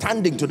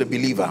understanding to the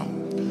believer?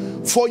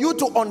 For you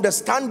to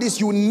understand this,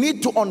 you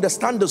need to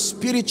understand the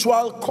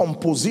spiritual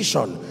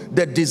composition,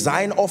 the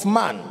design of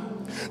man.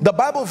 The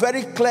Bible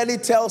very clearly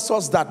tells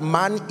us that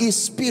man is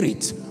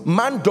spirit.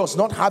 Man does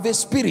not have a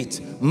spirit.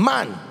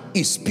 Man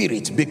is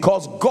spirit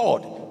because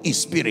God is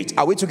spirit.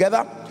 Are we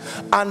together?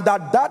 And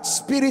that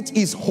spirit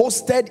is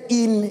hosted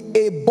in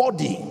a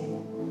body,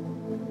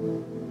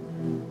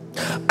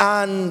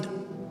 and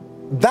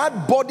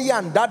that body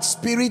and that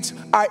spirit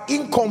are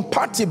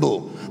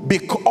incompatible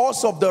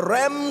because of the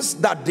realms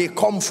that they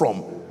come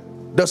from.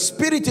 The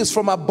spirit is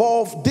from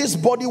above. This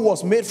body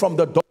was made from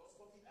the dust.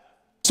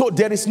 So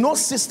there is no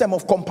system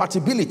of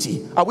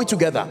compatibility. Are we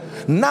together?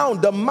 Now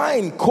the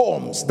mind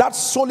comes, that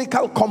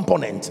solical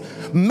component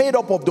made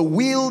up of the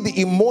will, the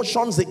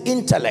emotions, the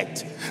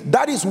intellect.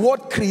 That is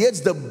what creates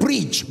the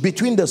bridge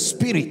between the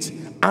spirit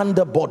and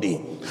the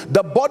body.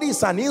 The body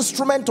is an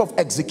instrument of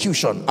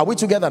execution. Are we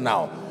together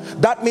now?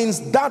 That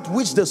means that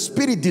which the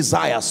spirit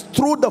desires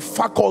through the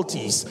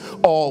faculties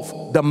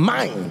of the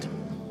mind,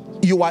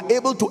 you are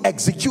able to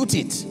execute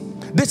it.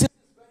 This is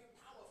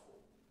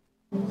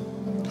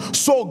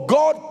so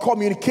God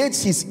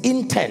communicates his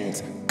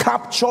intent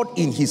captured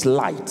in his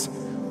light.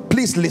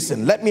 Please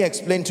listen, let me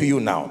explain to you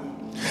now.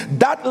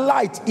 That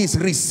light is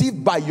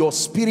received by your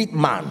spirit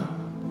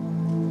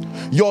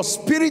man. Your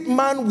spirit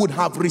man would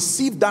have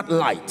received that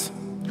light.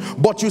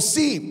 But you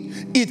see,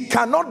 It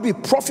cannot be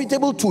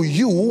profitable to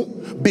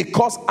you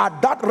because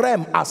at that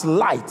realm as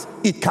light,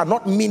 it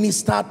cannot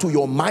minister to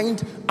your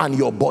mind and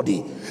your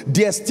body.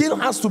 There still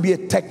has to be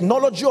a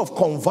technology of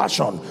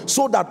conversion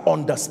so that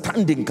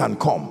understanding can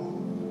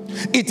come.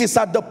 It is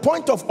at the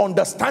point of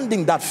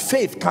understanding that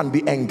faith can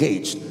be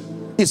engaged.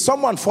 Is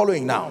someone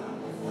following now?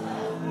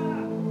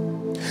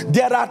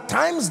 There are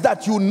times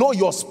that you know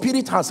your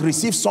spirit has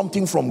received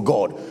something from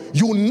God.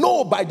 You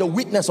know by the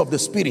witness of the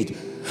spirit.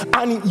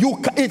 And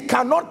it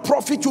cannot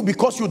profit you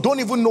because you don't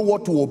even know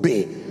what to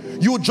obey.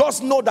 You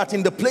just know that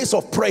in the place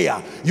of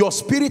prayer, your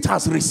spirit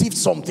has received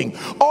something.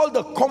 All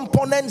the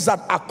components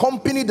that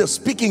accompany the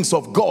speakings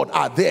of God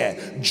are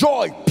there.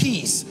 Joy,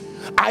 peace.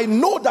 I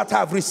know that I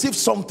have received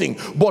something,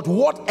 but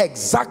what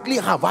exactly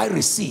have I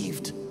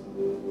received?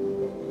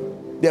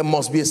 There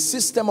must be a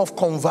system of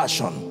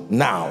conversion.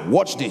 Now,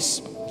 watch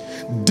this.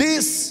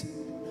 This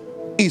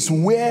is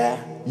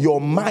where your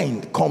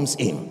mind comes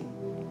in.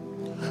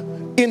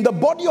 In the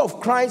body of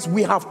Christ,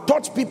 we have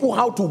taught people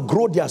how to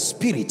grow their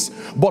spirits,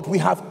 but we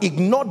have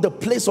ignored the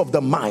place of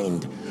the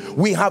mind.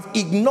 We have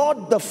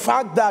ignored the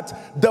fact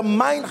that the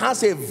mind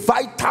has a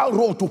vital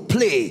role to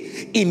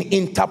play in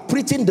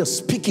interpreting the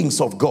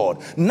speakings of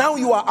God. Now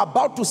you are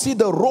about to see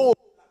the role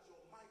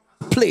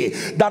play,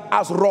 that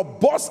as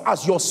robust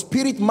as your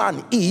spirit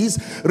man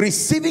is,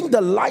 receiving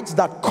the light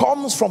that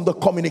comes from the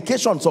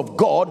communications of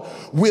God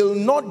will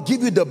not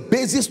give you the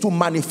basis to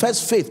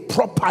manifest faith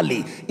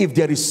properly if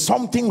there is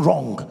something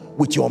wrong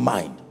with your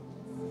mind.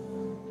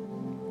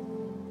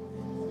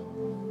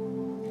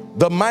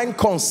 The mind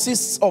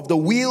consists of the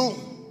will,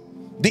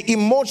 the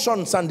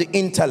emotions, and the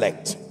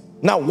intellect.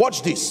 Now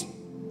watch this.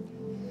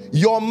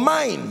 Your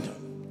mind,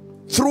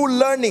 through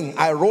learning,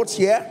 I wrote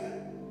here,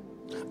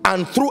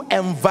 and through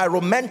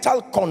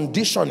environmental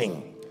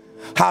conditioning,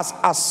 has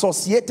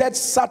associated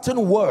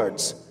certain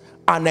words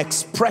and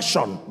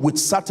expression with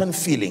certain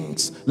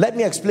feelings. Let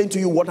me explain to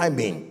you what I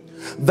mean.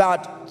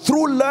 That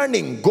through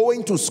learning,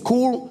 going to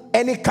school,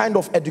 any kind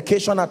of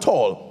education at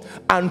all,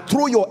 and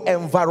through your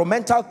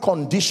environmental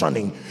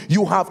conditioning,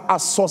 you have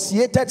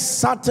associated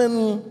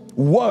certain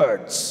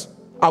words.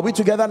 Are we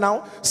together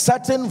now?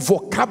 Certain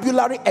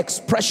vocabulary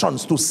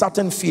expressions to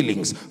certain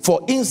feelings.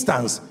 For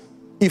instance,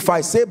 if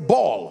I say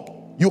ball,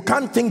 you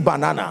can't think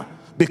banana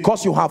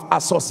because you have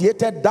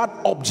associated that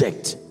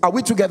object. Are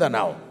we together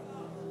now?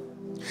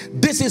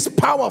 This is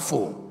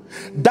powerful.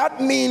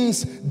 That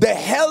means the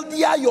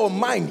healthier your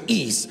mind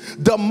is,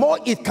 the more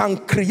it can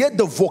create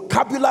the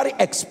vocabulary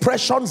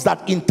expressions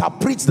that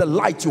interprets the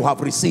light you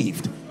have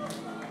received.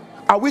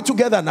 Are we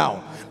together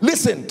now?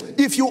 Listen,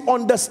 if you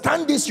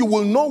understand this, you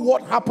will know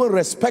what happened,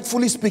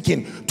 respectfully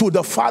speaking, to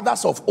the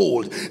fathers of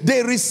old.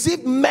 They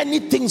received many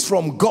things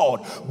from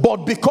God,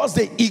 but because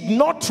they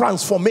ignored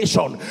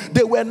transformation,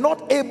 they were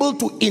not able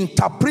to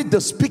interpret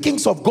the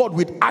speakings of God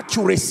with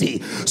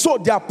accuracy. So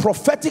their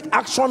prophetic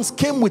actions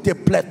came with a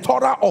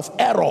plethora of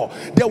error.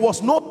 There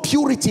was no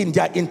purity in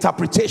their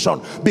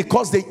interpretation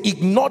because they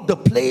ignored the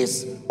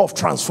place of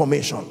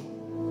transformation.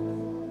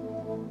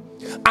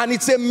 And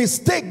it's a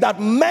mistake that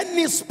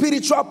many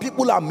spiritual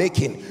people are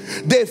making.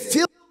 They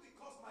feel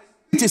because my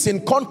spirit is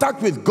in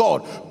contact with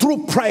God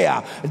through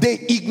prayer, they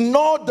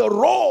ignore the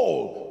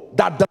role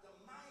that the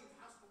mind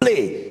has to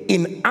play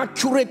in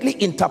accurately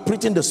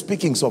interpreting the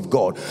speakings of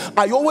God.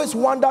 I always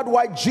wondered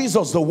why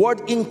Jesus, the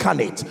word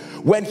incarnate,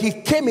 when he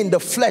came in the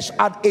flesh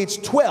at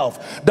age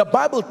 12, the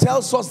Bible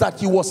tells us that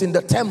he was in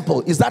the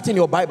temple. Is that in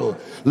your Bible?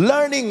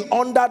 Learning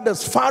under the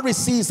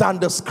Pharisees and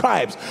the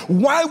scribes.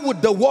 Why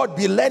would the word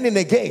be learning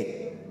again?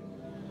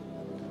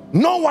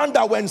 No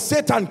wonder when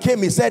Satan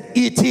came, he said,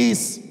 it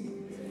is.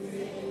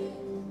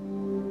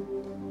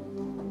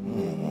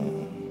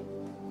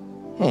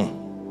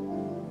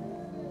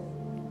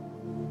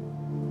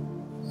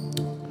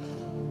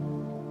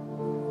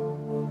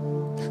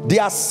 The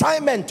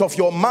assignment of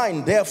your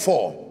mind,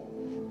 therefore,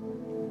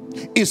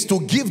 is to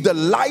give the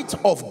light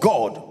of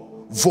God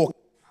vocabulary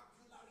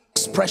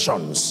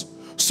expressions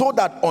so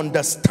that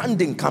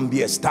understanding can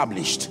be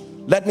established.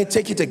 Let me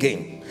take it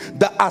again.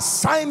 The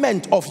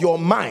assignment of your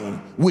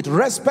mind with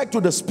respect to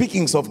the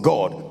speakings of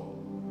God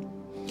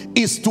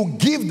is to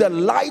give the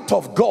light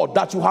of God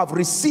that you have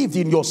received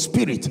in your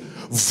spirit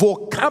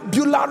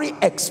vocabulary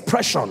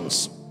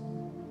expressions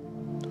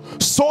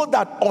so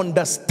that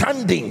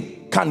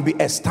understanding can be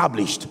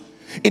established.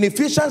 In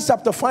Ephesians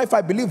chapter 5,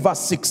 I believe verse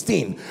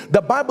 16,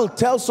 the Bible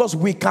tells us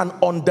we can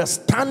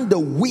understand the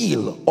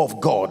will of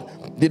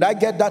God. Did I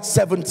get that?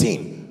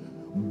 17.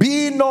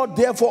 Be not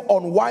therefore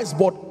unwise,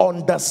 but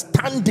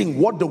understanding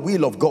what the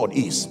will of God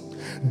is.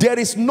 There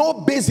is no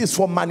basis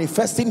for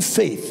manifesting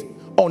faith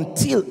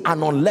until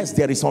and unless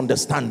there is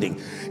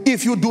understanding.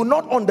 If you do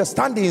not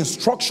understand the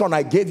instruction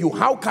I gave you,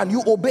 how can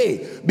you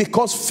obey?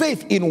 Because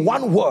faith in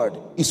one word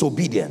is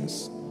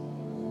obedience.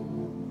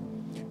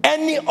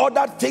 Any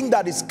other thing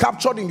that is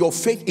captured in your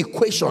faith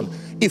equation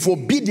If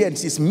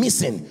obedience is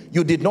missing,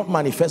 you did not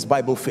manifest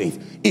Bible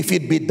faith. If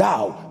it be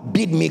thou,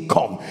 bid me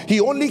come. He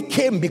only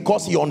came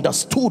because he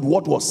understood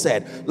what was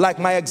said. Like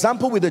my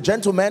example with the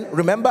gentleman,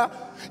 remember?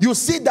 You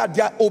see that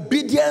their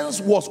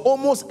obedience was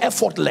almost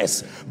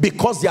effortless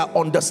because their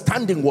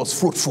understanding was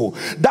fruitful.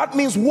 That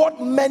means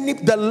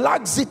the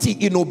laxity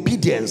in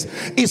obedience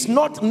is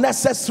not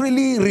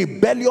necessarily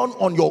rebellion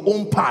on your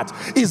own part.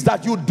 Is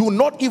that you do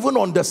not even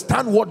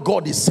understand what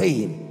God is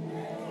saying.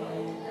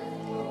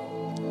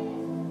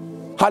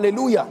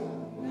 Hallelujah.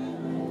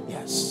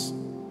 Yes.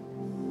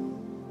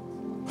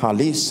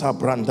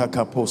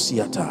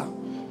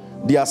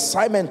 The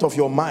assignment of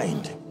your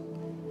mind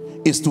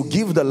is to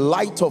give the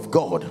light of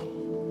God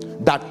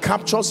that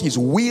captures his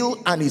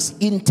will and his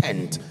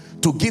intent,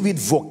 to give it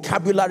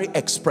vocabulary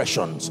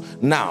expressions.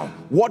 Now,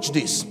 watch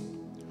this.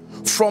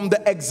 From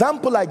the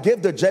example I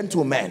gave the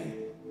gentleman,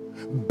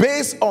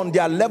 based on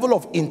their level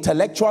of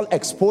intellectual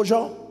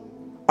exposure,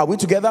 are we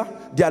together?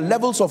 Their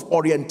levels of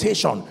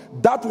orientation,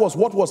 that was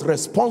what was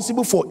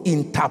responsible for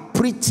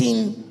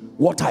interpreting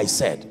what I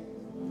said.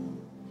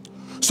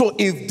 So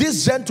if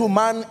this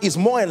gentleman is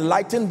more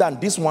enlightened than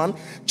this one,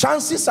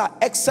 chances are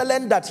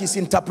excellent that his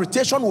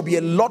interpretation will be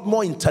a lot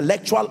more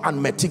intellectual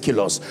and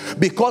meticulous,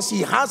 because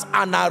he has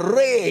an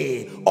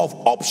array of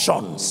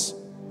options.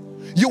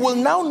 You will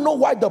now know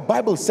why the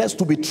Bible says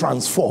to be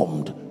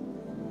transformed.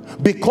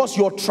 Because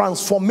your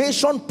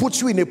transformation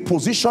puts you in a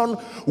position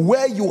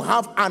where you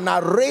have an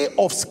array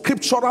of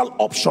scriptural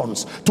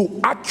options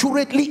to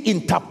accurately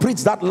interpret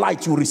that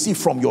light you receive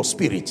from your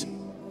spirit.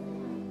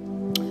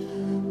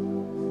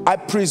 I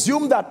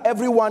presume that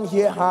everyone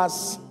here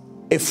has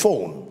a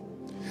phone.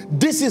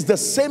 This is the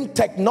same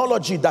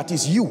technology that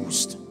is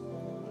used.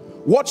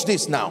 Watch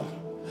this now.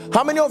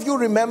 How many of you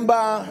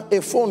remember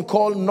a phone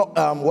called,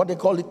 what they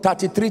call it,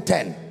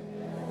 3310?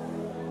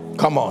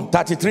 Come on,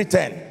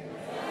 3310.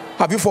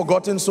 Have you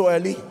forgotten so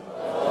early?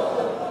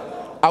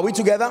 Are we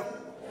together?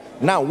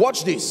 Now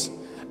watch this.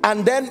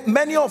 And then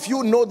many of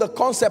you know the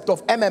concept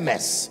of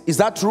MMS. Is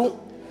that true?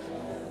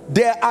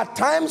 There are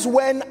times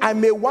when I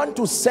may want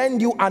to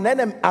send you an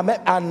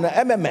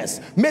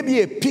MMS,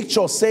 maybe a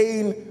picture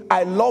saying,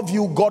 I love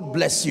you, God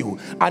bless you,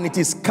 and it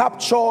is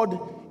captured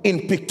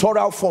in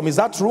pictorial form. Is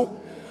that true?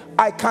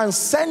 I can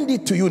send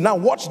it to you. Now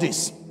watch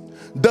this.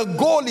 The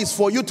goal is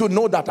for you to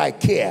know that I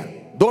care.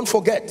 Don't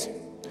forget.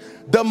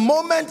 The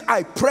moment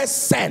I press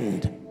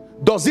send,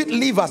 does it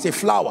leave as a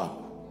flower?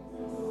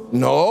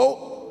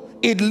 No.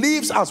 It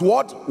leaves as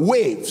what?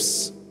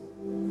 Waves.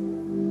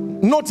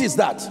 Notice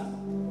that.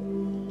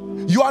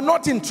 You are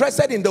not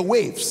interested in the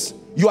waves.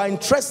 You are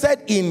interested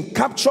in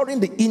capturing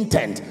the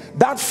intent,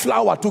 that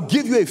flower, to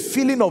give you a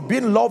feeling of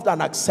being loved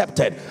and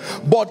accepted.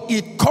 But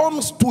it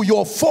comes to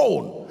your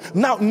phone.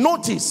 Now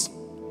notice,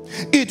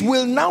 it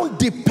will now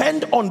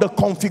depend on the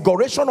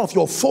configuration of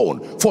your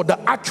phone for the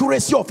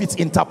accuracy of its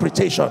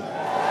interpretation.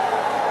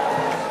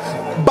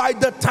 By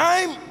the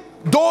time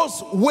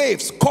those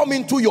waves come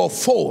into your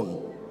phone,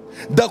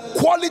 the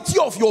quality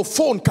of your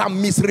phone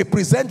can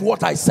misrepresent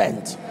what I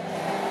sent.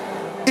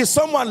 Is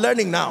someone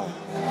learning now?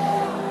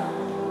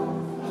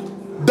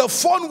 The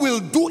phone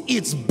will do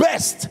its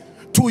best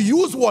to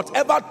use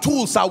whatever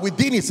tools are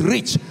within its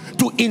reach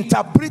to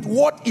interpret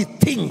what it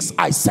thinks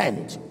I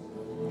sent.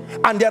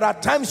 And there are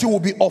times you will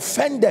be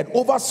offended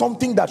over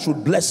something that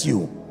should bless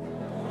you.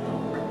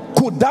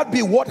 Could that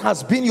be what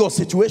has been your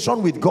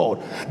situation with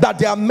God? That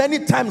there are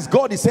many times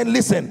God is saying,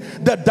 listen,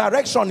 the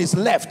direction is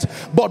left,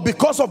 but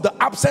because of the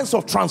absence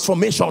of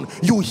transformation,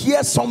 you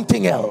hear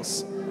something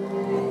else.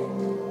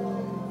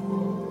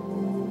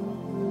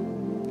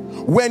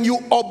 When you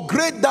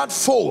upgrade that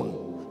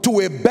phone to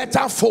a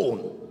better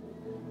phone,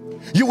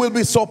 you will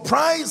be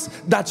surprised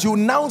that you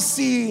now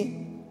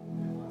see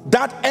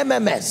that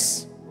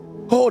MMS.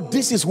 Oh,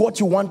 this is what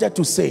you wanted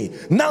to say.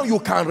 Now you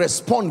can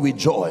respond with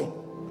joy.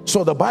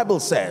 So the Bible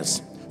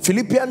says,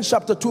 Philippians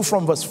chapter 2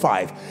 from verse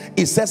 5,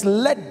 it says,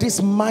 let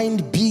this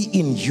mind be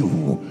in you,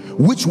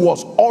 which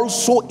was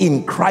also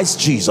in Christ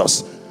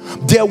Jesus.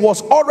 There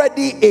was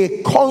already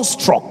a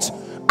construct,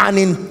 an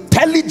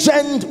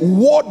intelligent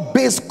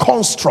word-based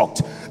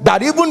construct,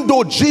 that even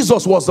though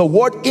Jesus was the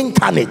word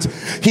incarnate,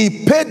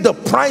 he paid the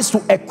price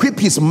to equip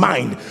his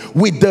mind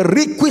with the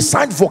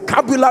requisite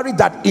vocabulary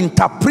that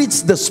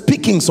interprets the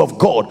speakings of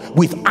God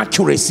with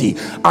accuracy.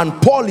 And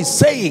Paul is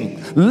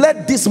saying,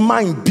 let this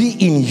mind be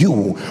in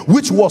you,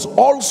 which was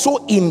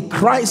also in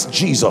Christ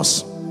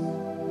Jesus.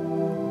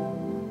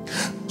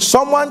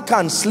 Someone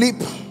can sleep,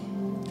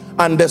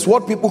 and there's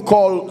what people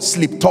call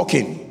sleep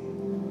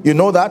talking. You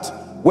know that?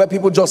 Where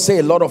people just say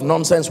a lot of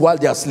nonsense while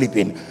they are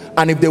sleeping,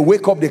 and if they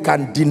wake up they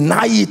can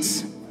deny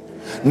it.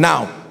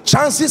 Now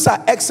chances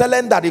are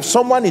excellent that if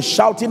someone is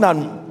shouting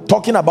and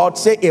talking about,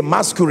 say, a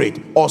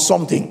masquerade or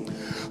something,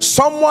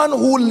 someone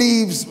who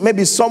lives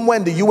maybe somewhere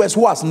in the US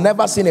who has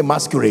never seen a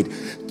masquerade,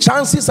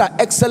 chances are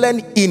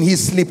excellent in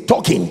his sleep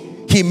talking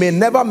he may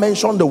never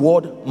mention the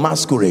word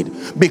masquerade,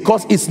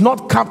 because it's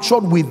not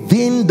captured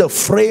within the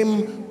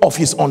frame of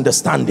his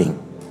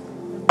understanding.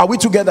 Are we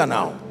together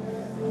now?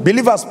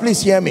 Believers,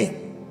 please hear me.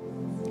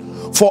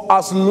 For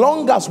as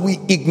long as we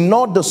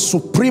ignore the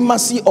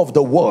supremacy of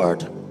the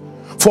word,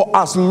 for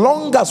as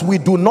long as we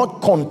do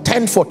not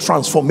contend for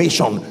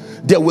transformation,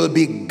 there will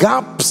be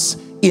gaps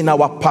in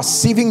our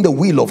perceiving the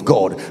will of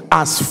God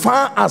as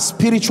far as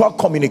spiritual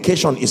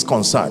communication is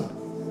concerned.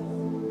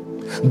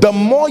 The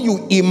more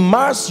you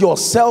immerse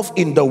yourself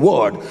in the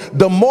word,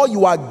 the more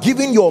you are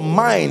giving your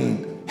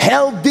mind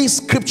healthy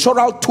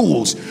scriptural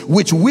tools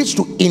with which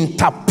to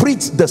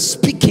interpret the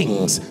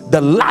speakings, the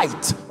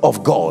light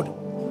of God.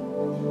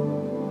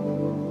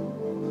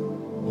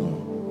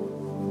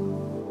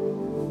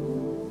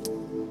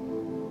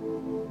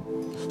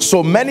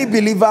 So many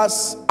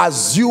believers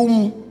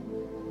assume.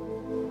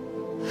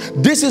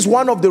 This is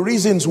one of the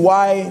reasons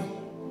why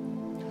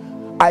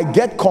I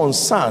get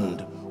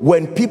concerned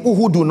when people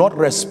who do not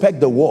respect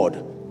the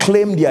word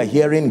claim they are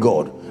hearing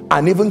God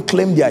and even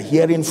claim they are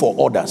hearing for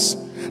others.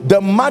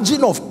 The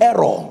margin of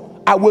error,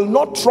 I will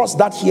not trust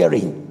that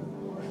hearing.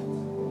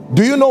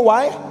 Do you know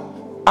why?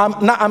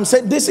 I'm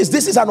saying this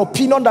is an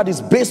opinion that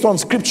is based on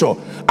scripture.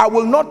 I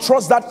will not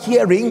trust that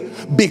hearing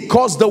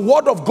because the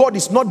word of God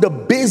is not the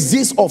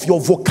basis of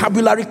your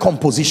vocabulary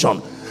composition.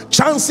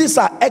 Chances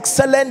are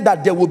excellent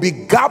that there will be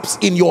gaps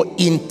in your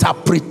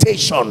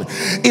interpretation.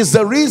 Is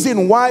the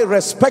reason why,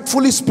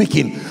 respectfully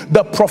speaking,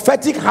 the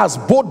prophetic has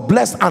both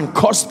blessed and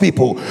cursed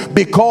people,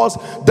 because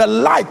the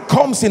light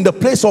comes in the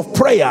place of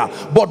prayer,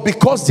 but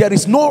because there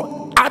is no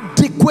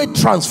adequate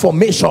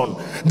transformation,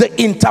 the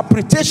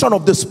interpretation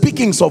of the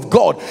speakings of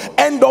God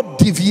end up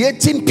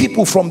deviating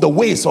people from the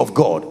ways of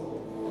God.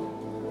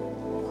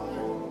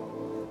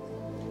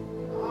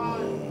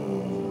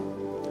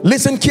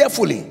 Listen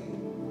carefully.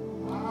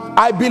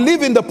 I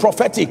believe in the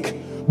prophetic,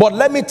 but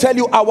let me tell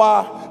you,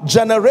 our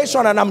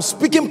generation, and I'm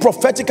speaking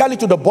prophetically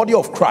to the body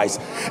of Christ,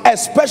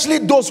 especially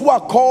those who are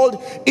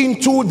called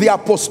into the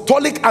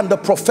apostolic and the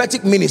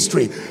prophetic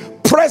ministry,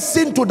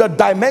 pressing to the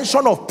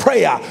dimension of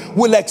prayer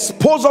will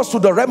expose us to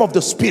the realm of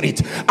the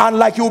spirit. And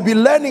like you'll be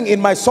learning in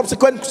my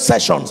subsequent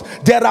sessions,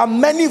 there are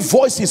many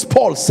voices.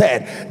 Paul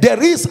said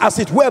there is, as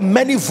it were,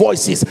 many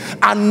voices,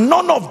 and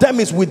none of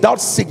them is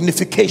without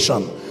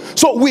signification.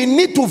 So we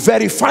need to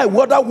verify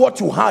whether what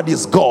you heard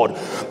is God,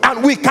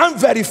 and we can't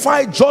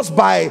verify just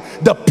by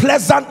the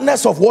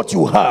pleasantness of what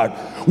you heard.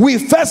 We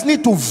first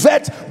need to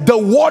vet the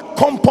word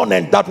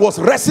component that was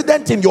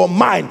resident in your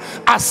mind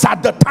as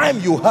at the time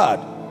you heard.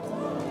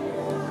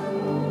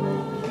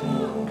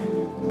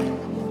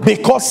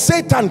 Because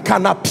Satan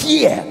can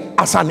appear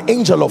as an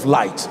angel of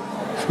light.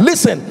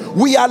 Listen,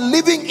 we are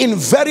living in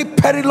very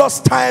perilous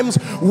times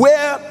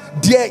where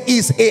there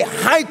is a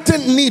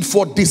heightened need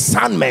for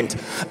discernment,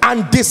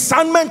 and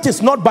discernment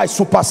is not by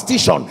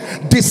superstition.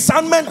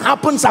 Discernment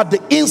happens at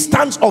the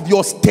instance of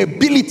your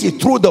stability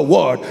through the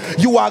word.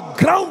 You are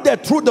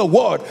grounded through the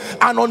word,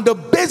 and on the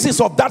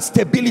basis of that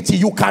stability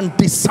you can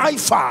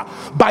decipher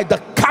by the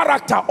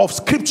character of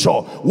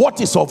scripture what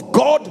is of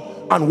God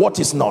and what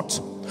is not.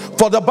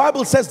 For the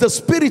Bible says, the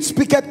Spirit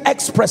speaketh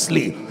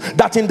expressly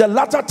that in the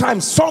latter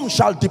times some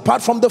shall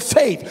depart from the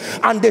faith,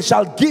 and they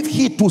shall give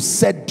heed to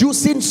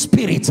seducing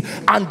spirits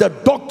and the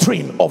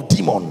doctrine of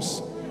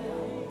demons.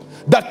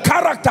 The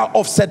character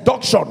of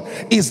seduction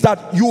is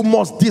that you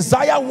must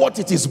desire what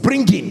it is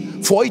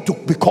bringing for it to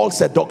be called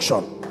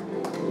seduction.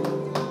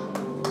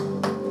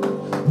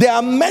 There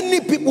are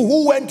many people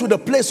who went to the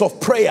place of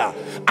prayer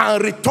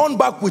and returned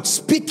back with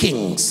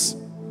speakings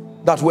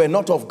that were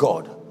not of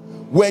God.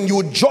 When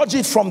you judge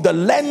it from the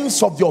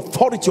lens of the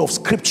authority of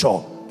scripture,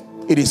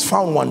 it is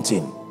found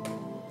wanting.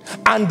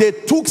 And they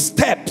took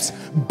steps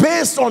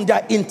based on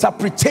their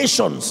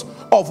interpretations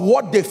of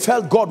what they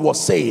felt God was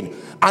saying,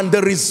 and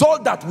the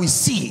result that we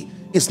see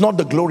is not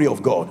the glory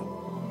of God.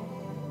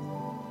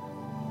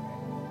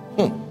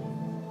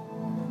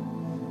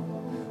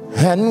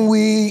 And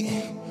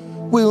we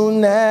will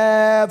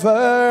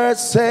never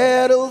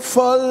settle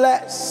for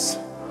less.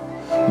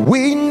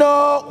 We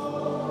know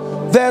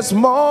there's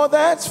more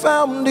that's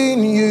found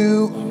in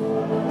you,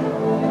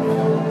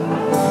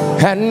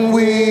 and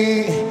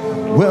we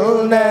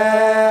will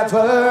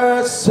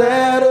never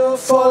settle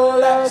for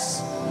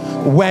less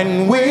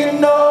when we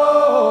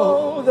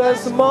know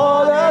there's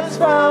more that's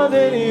found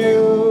in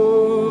you.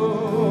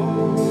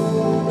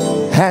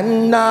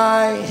 And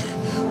I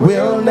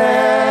will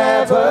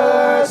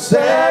never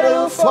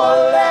settle for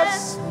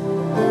less.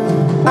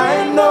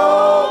 I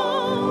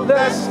know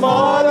there's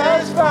more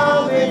that's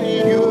found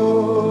in you.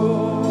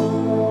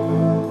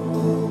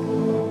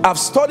 I've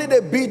studied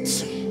a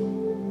bit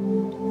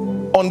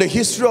on the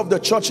history of the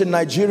church in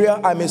Nigeria.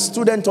 I'm a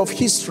student of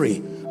history,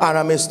 and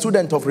I'm a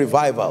student of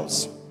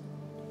revivals.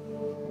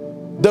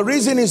 The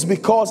reason is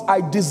because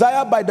I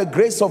desire, by the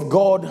grace of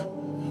God,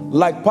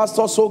 like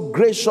Pastor so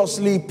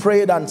graciously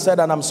prayed and said,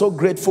 and I'm so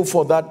grateful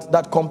for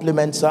that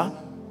compliment, sir.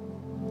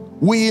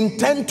 We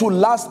intend to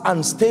last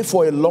and stay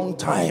for a long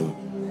time.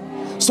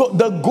 So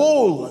the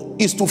goal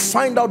is to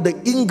find out the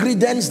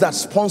ingredients that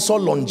sponsor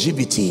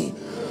longevity.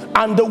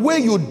 And the way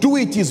you do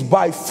it is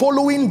by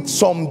following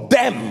some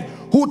them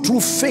who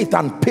through faith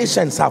and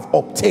patience have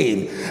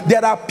obtained.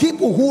 There are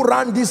people who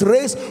ran this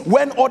race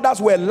when others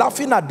were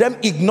laughing at them,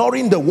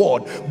 ignoring the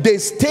word. They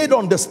stayed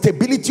on the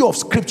stability of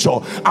scripture,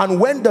 and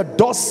when the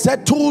dust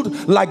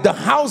settled like the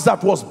house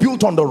that was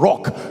built on the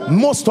rock,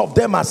 most of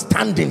them are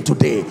standing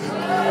today.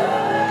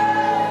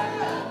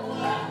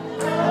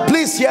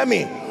 Please hear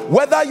me.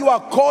 Whether you are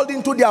called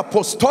into the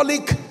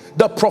apostolic,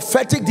 the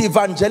prophetic, the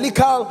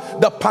evangelical,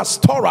 the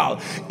pastoral,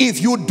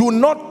 if you do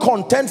not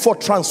contend for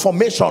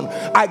transformation,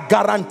 I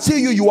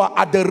guarantee you, you are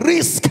at the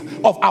risk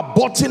of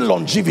aborting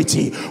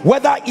longevity,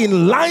 whether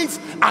in life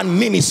and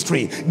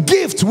ministry.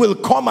 Gifts will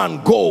come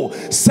and go.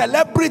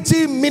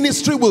 Celebrity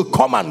ministry will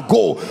come and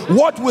go.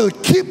 What will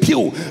keep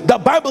you? The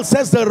Bible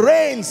says the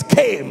rains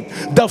came,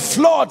 the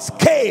floods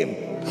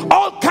came,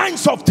 all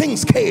kinds of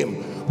things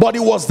came. But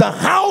it was the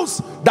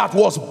house that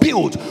was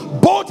built.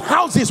 Both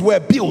houses were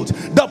built.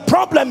 The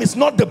problem is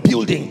not the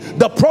building.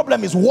 The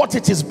problem is what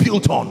it is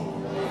built on.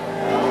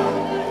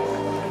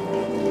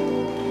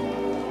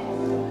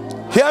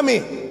 Hear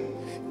me.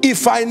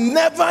 If I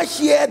never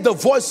hear the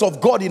voice of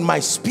God in my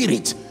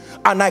spirit,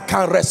 and I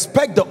can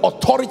respect the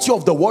authority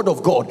of the word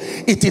of God,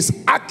 it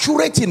is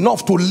accurate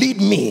enough to lead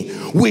me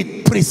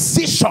with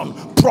precision,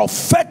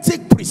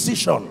 prophetic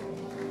precision.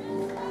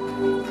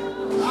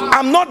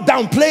 I'm not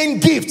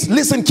downplaying gifts.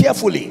 Listen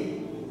carefully.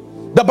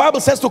 The Bible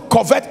says to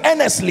covet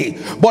earnestly,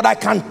 but I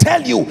can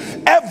tell you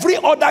every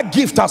other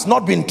gift has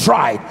not been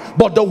tried,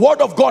 but the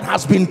word of God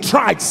has been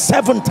tried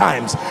 7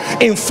 times.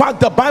 In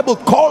fact, the Bible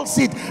calls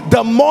it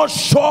the more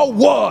sure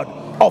word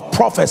of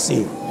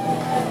prophecy.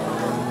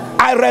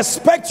 I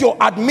respect your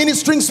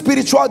administering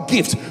spiritual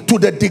gifts to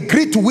the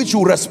degree to which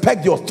you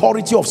respect the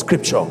authority of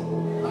scripture.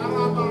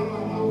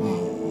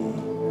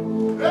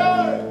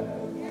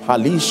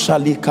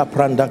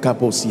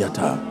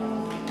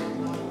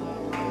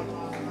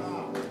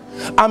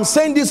 I'm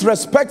saying this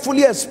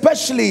respectfully,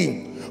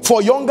 especially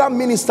for younger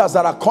ministers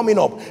that are coming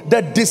up.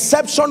 The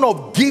deception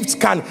of gifts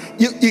can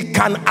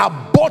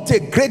abort a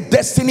great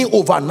destiny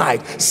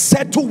overnight.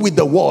 Settle with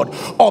the word.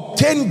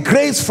 Obtain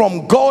grace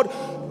from God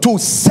to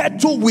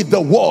settle with the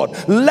word.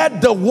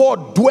 Let the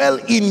word dwell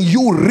in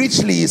you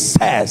richly, it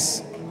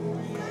says.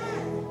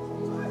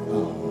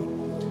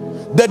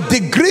 The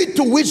degree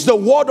to which the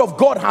word of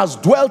God has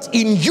dwelt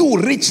in you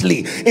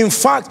richly. In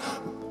fact,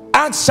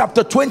 Acts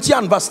chapter 20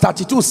 and verse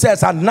 32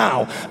 says, and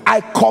now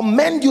I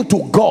commend you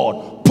to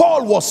God.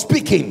 Paul was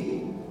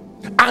speaking,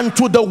 and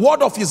to the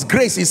word of his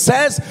grace, he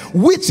says,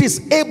 which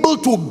is able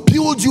to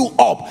build you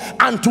up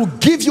and to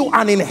give you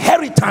an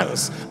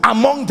inheritance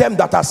among them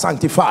that are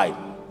sanctified.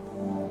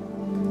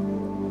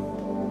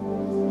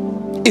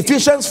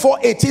 Ephesians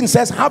 4:18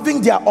 says, having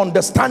their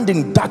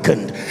understanding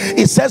darkened,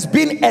 it says,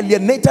 being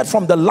alienated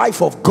from the life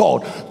of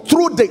God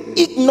through the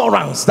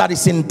ignorance that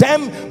is in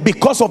them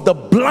because of the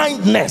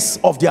blindness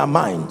of their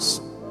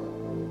minds.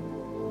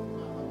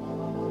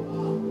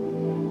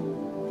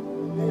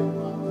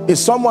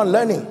 Is someone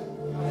learning?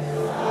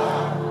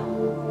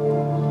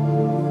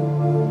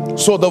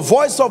 So the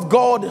voice of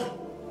God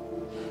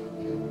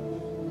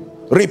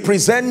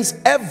represents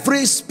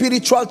every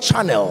spiritual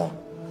channel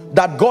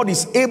that God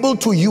is able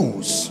to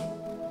use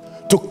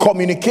to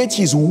communicate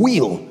his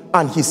will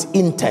and his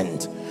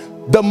intent.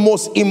 The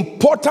most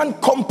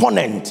important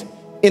component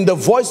in the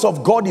voice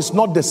of God is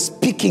not the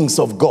speakings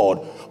of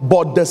God,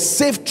 but the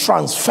safe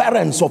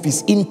transference of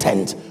his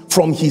intent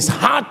from his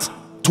heart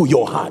to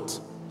your heart.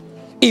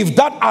 If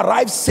that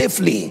arrives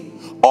safely,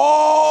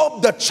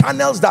 all the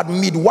channels that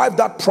midwife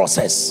that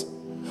process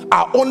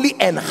are only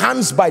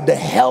enhanced by the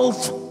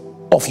health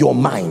of your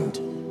mind.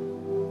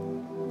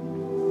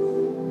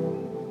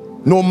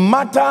 No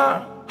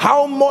matter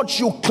how much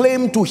you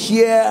claim to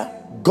hear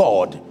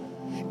God,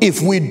 if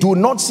we do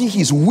not see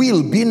his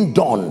will being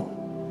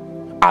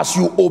done, as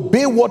you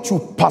obey what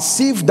you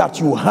perceive that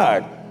you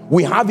heard,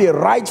 we have a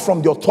right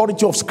from the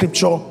authority of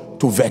scripture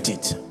to vet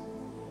it.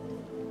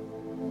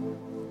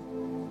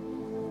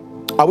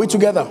 Are we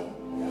together?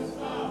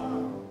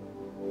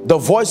 The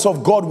voice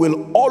of God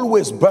will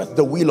always birth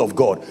the will of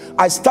God.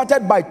 I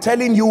started by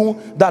telling you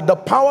that the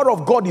power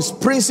of God is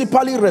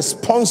principally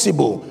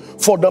responsible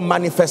for the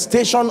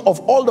manifestation of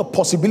all the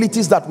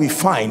possibilities that we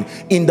find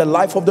in the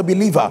life of the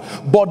believer,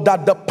 but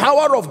that the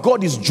power of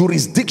God is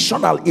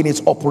jurisdictional in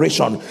its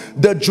operation.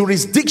 The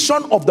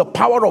jurisdiction of the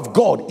power of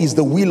God is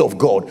the will of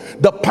God.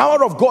 The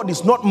power of God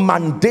is not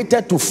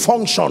mandated to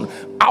function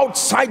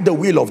outside the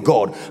will of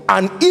God,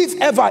 and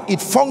if ever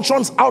it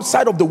functions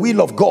outside of the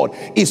will of God,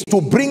 is to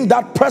bring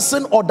that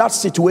person or that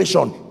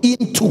situation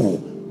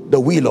into the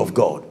will of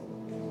God.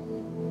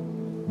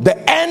 The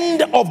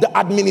end of the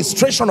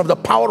administration of the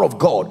power of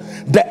God,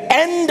 the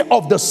end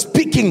of the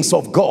speakings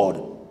of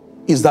God,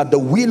 is that the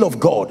will of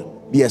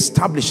God be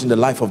established in the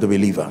life of the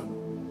believer.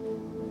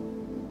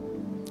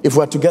 If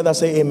we're together,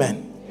 say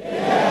amen.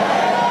 Amen.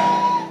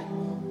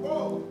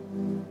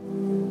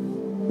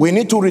 We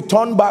need to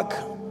return back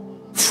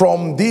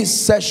from this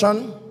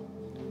session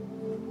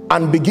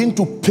and begin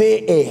to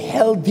pay a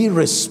healthy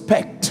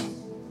respect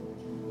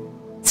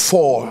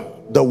for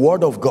the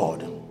word of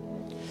God.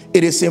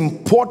 It is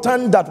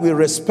important that we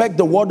respect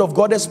the word of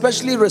God,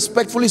 especially,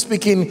 respectfully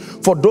speaking,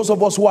 for those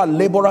of us who are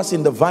laborers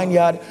in the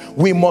vineyard.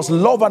 We must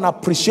love and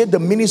appreciate the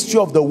ministry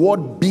of the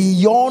word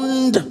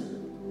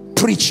beyond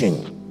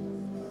preaching.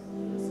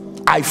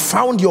 I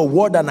found your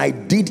word and I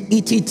did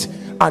eat it,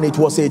 and it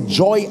was a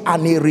joy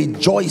and a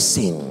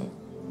rejoicing.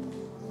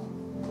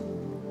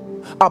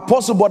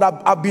 Apostle, but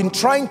I've been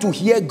trying to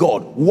hear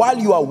God. While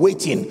you are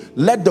waiting,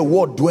 let the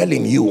word dwell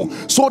in you,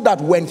 so that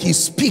when he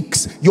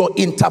speaks, your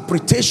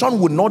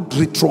interpretation will not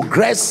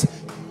retrogress.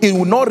 It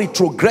will not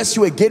retrogress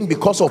you again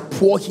because of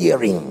poor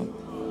hearing.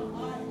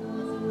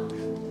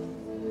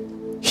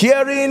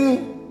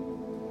 Hearing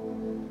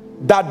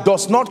that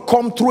does not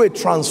come through a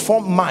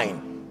transformed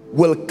mind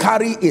will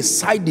carry a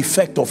side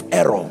effect of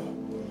error,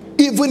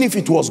 even if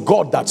it was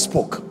God that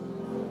spoke.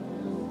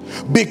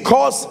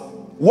 Because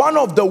one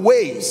of the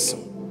ways,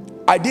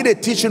 I did a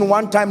teaching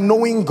one time,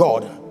 knowing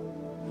God,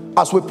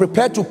 as we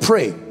prepare to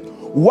pray.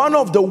 One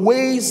of the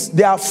ways,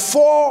 there are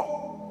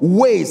 4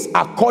 ways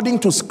according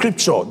to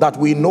scripture that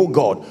we know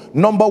God.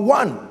 Number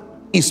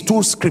 1 is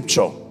through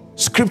scripture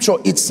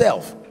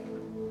itself.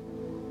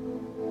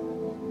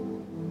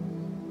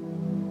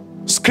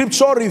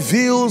 Scripture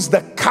reveals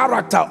the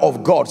character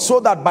of God, so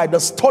that by the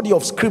study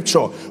of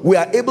scripture we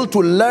are able to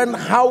learn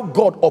how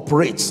God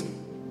operates,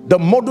 the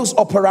modus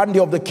operandi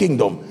of the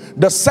kingdom.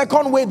 The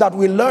second way that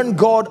we learn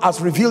God as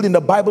revealed in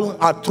the Bible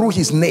are through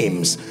his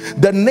names.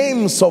 The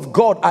names of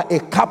God are a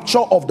capture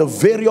of the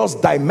various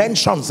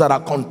dimensions that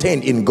are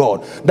contained in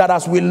God, that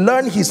as we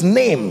learn his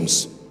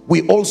names,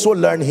 we also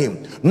learn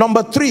him.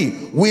 Number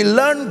 3, we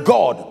learn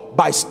God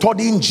by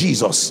studying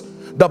Jesus.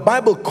 The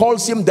Bible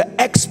calls him the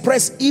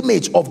express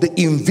image of the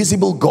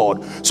invisible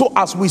God. So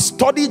as we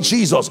study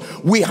Jesus,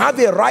 we have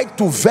a right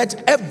to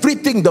vet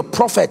everything the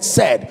prophet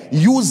said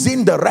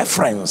using the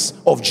reference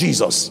of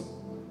Jesus.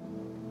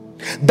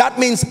 That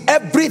means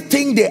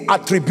everything they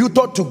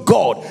attributed to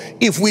God,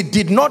 if we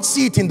did not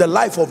see it in the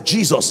life of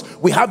Jesus,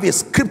 we have a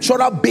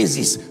scriptural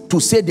basis to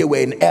say they were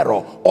in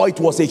error, or it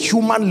was a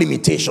human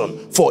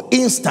limitation. For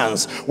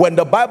instance, when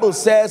the Bible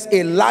says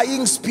a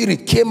lying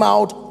spirit came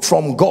out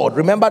from God,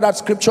 remember that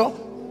scripture?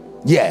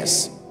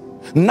 Yes.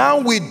 Now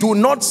we do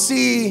not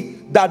see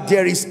that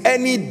there is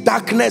any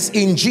darkness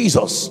in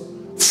Jesus,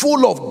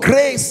 full of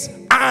grace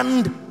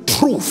and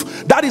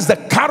truth. That is the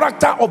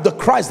character of the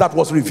Christ that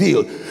was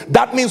revealed.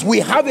 That means we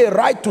have a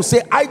right to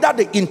say either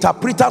the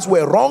interpreters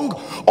were wrong,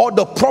 or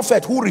the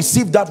prophet who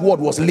received that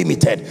word was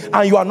limited,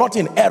 and you are not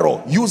in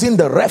error using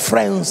the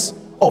reference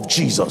of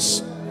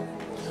Jesus.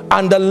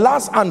 And the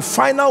last and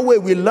final way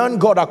we learn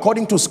God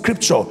according to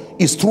scripture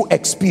is through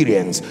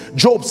experience.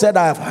 Job said,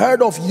 I have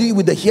heard of thee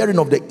with the hearing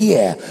of the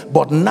ear,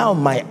 but now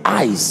my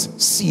eyes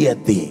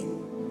seeth thee.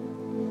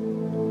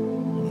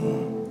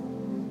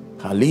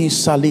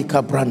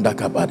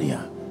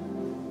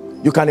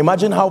 You can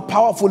imagine how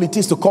powerful it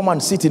is to come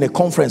and sit in a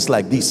conference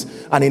like this,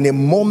 and in a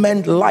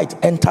moment light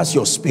enters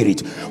your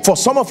spirit. For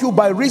some of you,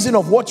 by reason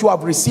of what you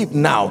have received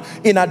now,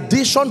 in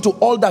addition to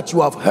all that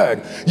you have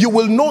heard, you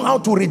will know how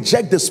to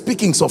reject the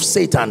speakings of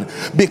Satan.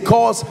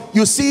 Because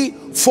you see,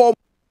 for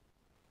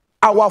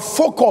our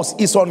focus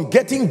is on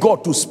getting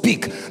God to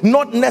speak,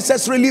 not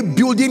necessarily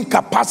building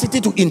capacity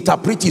to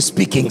interpret his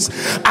speakings.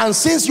 And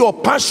since your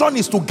passion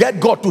is to get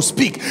God to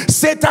speak,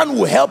 Satan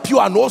will help you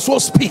and also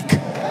speak.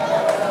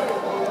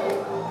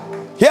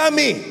 Hear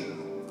me.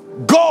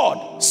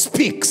 God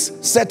speaks.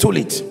 Settle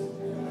it.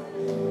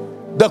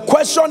 The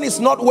question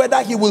is not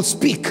whether he will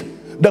speak.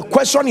 The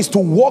question is to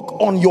work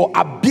on your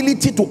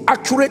ability to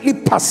accurately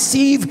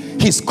perceive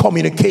his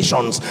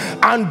communications,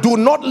 and do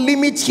not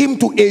limit him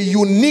to a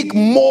unique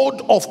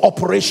mode of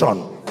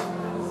operation.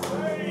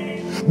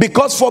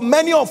 Because for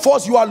many of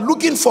us, you are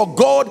looking for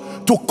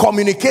God to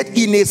communicate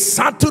in a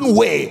certain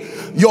way.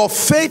 Your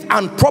faith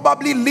and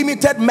probably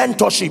limited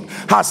mentorship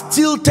has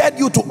tilted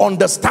you to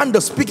understand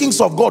the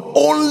speakings of God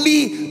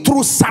only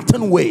through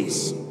certain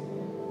ways.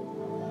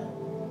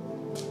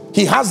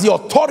 He has the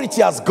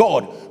authority as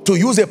God to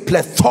use a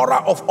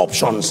plethora of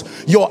options.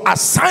 Your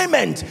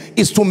assignment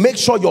is to make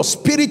sure your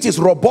spirit is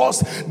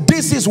robust.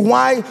 This is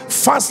why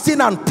fasting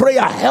and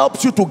prayer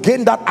helps you to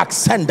gain that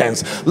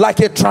ascendance,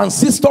 like a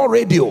transistor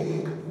radio.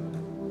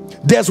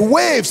 There's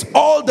waves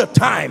all the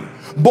time,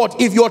 but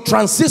if your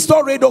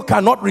transistor radio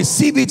cannot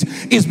receive it,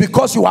 it's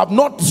because you have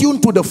not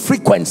tuned to the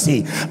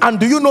frequency. And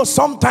do you know,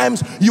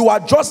 sometimes you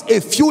are just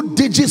a few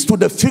digits to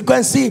the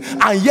frequency,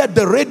 and yet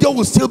the radio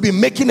will still be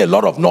making a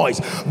lot of noise.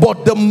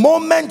 But the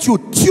moment you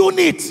tune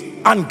it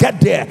and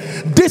get there,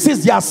 this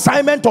is the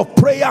assignment of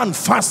prayer and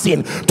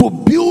fasting, to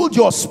build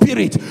your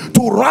spirit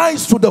to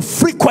rise to the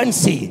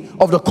frequency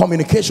of the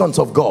communications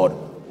of God.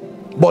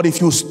 But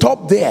if you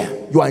stop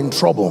there, you are in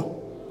trouble.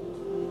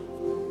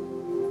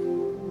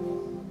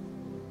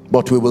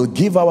 But we will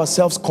give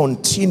ourselves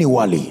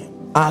continually,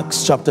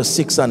 Acts chapter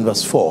 6 and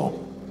verse 4,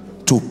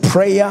 to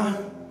prayer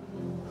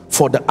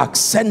for the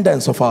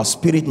ascendance of our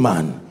spirit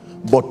man,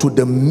 but to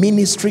the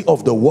ministry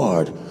of the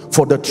word,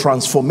 for the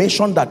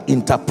transformation that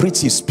interprets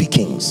his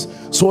speakings,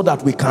 so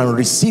that we can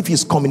receive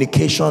his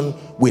communication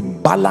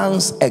with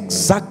balance,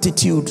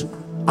 exactitude,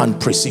 and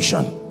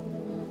precision.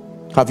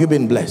 Have you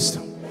been blessed?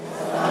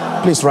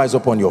 Please rise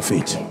up on your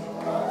feet.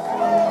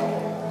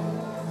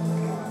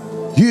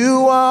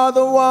 You are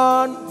the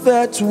one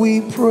that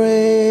we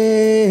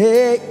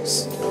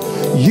praise.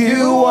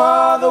 You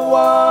are the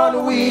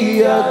one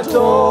we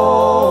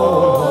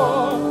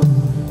adore.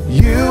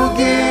 You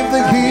give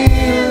the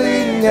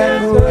healing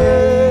and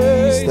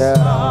grace that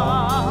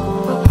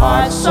our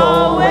hearts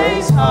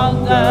always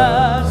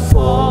hunger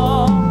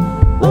for.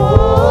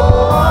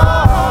 Oh,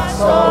 our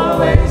hearts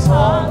always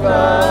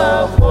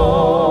hunger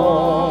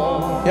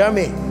for. Hear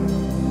me.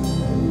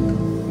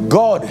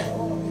 God,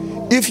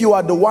 if you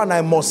are the one,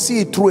 I must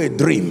see it through a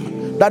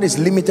dream. That is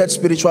limited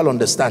spiritual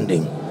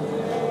understanding.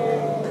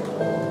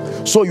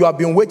 So you have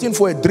been waiting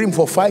for a dream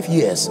for 5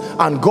 years,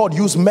 and God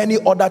used many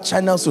other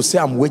channels to say,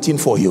 I'm waiting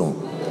for you.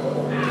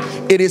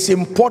 It is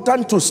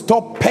important to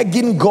stop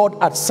pegging God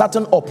at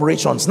certain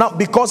operations. Now,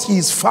 because he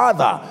is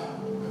Father,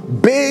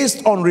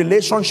 based on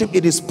relationship,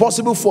 it is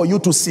possible for you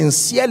to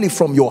sincerely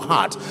from your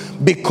heart,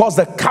 because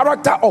the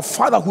character of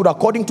fatherhood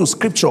according to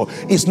scripture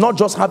is not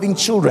just having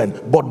children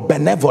but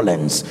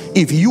benevolence.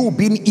 If you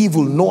being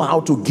evil know how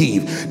to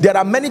give, there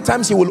are many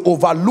times he will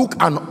overlook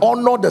and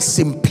honor the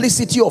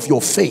simplicity of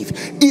your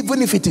faith,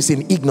 even if it is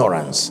in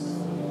ignorance.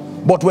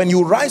 But when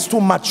you rise to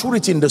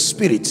maturity in the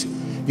spirit,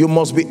 you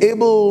must be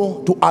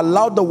able to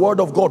allow the word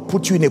of God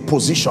put you in a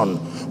position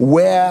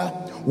where,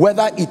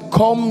 whether it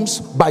comes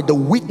by the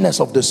witness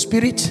of the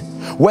Spirit,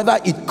 whether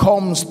it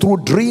comes through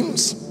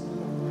dreams,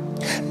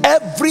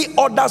 every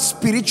other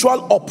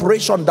spiritual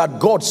operation that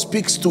God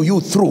speaks to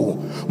you through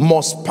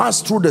must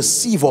pass through the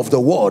sieve of the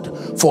word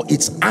for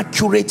its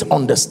accurate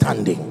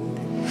understanding.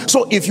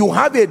 So if you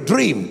have a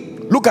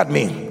dream, look at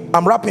me,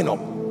 I'm wrapping up.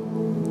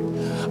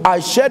 I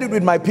shared it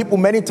with my people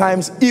many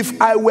times.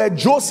 If I were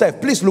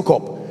Joseph, please look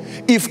up.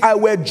 If I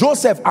were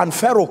Joseph and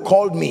Pharaoh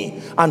called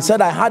me and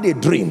said, I had a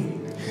dream,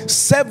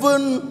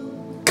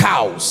 7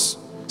 cows,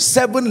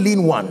 7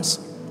 lean ones,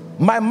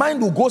 my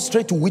mind will go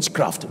straight to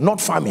witchcraft, not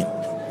farming.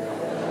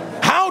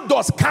 How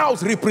does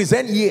cows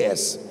represent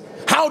years?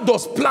 How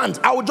does plants?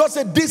 I would just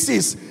say this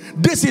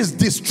is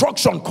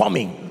destruction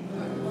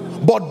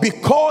coming. But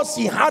because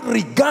he had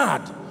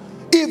regard,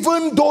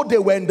 even though they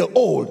were in the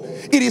old,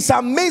 it is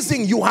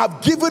amazing you have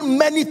given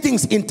many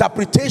things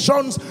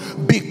interpretations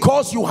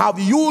because you have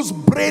used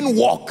brain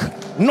work,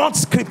 not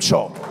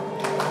scripture.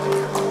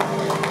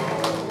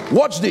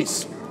 Watch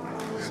this.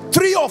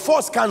 3 of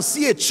us can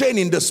see a chain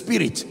in the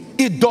spirit.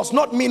 It does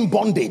not mean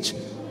bondage.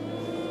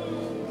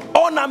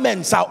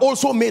 Ornaments are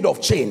also made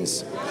of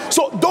chains.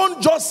 So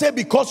don't just say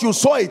because you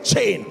saw a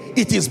chain,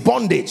 it is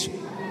bondage.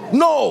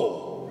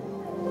 No.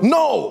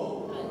 No.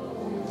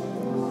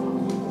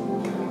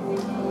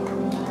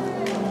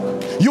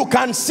 You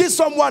can see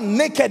someone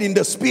naked in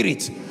the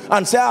spirit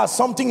and say, ah,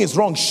 something is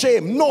wrong.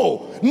 Shame.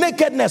 No.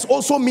 Nakedness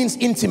also means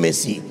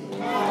intimacy.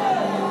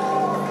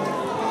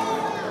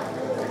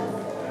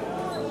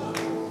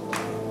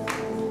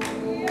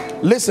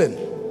 Listen,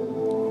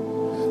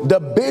 the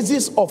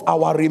basis of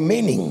our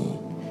remaining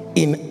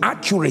in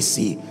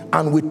accuracy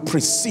and with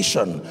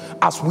precision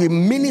as we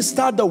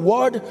minister the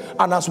word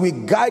and as we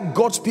guide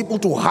God's people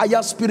to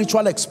higher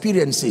spiritual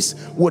experiences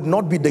would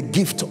not be the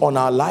gift on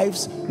our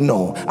lives.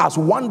 No, as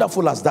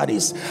wonderful as that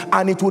is.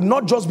 And it would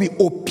not just be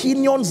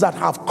opinions that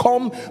have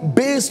come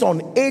based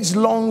on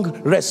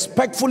age-long,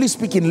 respectfully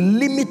speaking,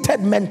 limited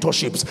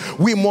mentorships.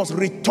 We must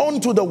return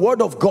to the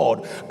word of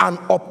God and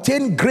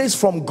obtain grace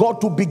from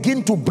God to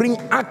begin to bring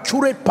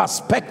accurate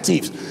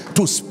perspectives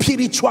to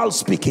spiritual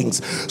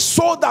speakings,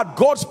 so that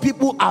God's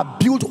people are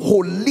built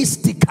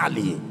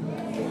holistically.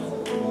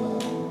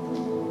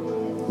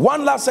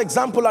 One last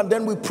example and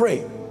then we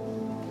pray.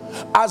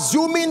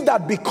 Assuming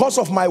that because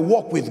of my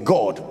walk with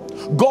God,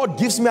 God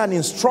gives me an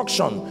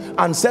instruction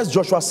and says,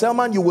 Joshua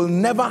Selman, you will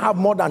never have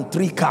more than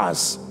 3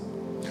 cars.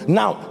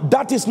 Now,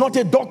 that is not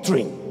a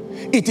doctrine.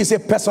 It is a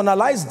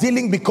personalized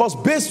dealing, because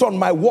based on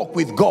my walk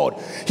with God,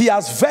 he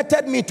has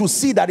vetted me to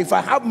see that if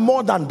I have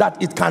more than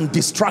that, it can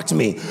distract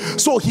me.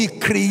 So he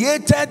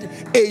created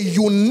a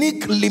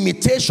unique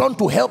limitation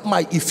to help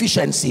my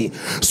efficiency.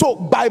 So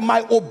by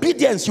my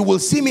obedience, you will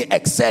see me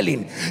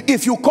excelling.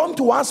 If you come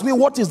to ask me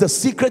what is the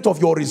secret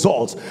of your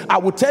results, I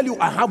will tell you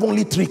I have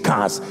only 3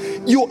 cars.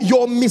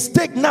 Your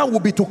mistake now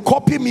will be to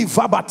copy me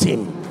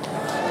verbatim.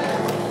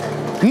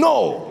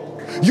 No.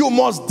 You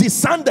must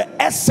discern the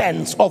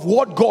essence of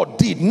what God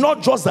did,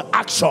 not just the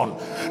action.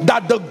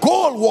 That the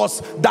goal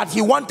was that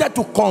he wanted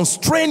to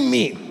constrain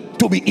me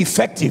to be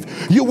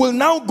effective. You will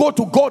now go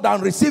to God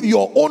and receive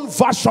your own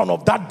version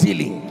of that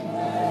dealing.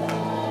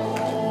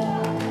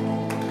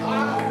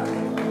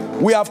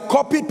 We have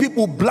copied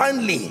people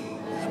blindly,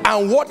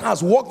 and what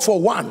has worked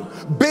for one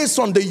based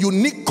on the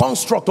unique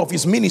construct of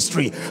his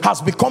ministry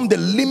has become the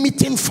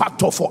limiting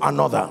factor for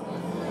another.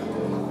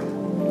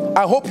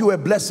 I hope you were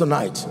blessed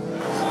tonight.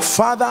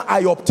 Father,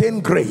 I obtain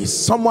grace.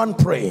 Someone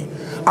pray.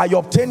 I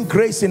obtain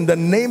grace in the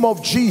name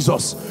of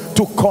Jesus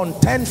to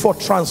contend for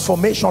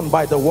transformation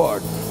by the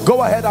word.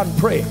 Go ahead and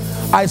pray.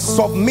 I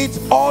submit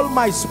all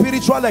my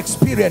spiritual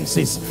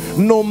experiences,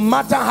 no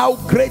matter how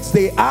great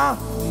they are,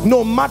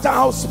 no matter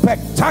how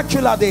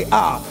spectacular they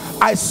are,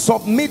 I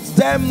submit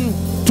them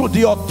to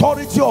the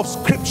authority of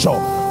Scripture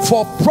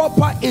for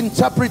proper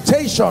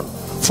interpretation,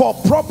 for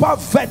proper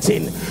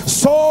vetting,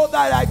 so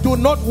that I do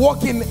not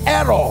walk in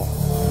error.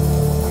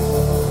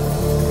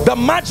 The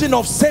margin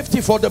of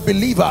safety for the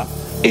believer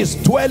is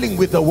dwelling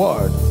with the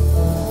word.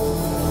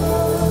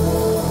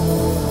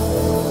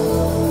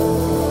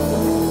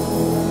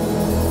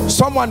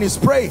 Someone is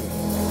praying.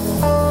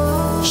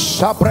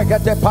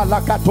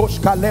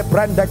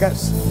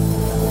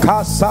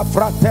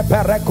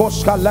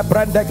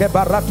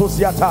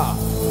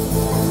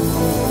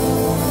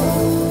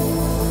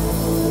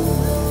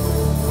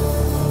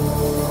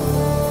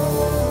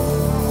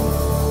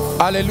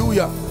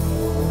 Hallelujah.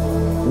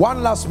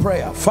 One last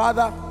prayer.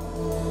 Father,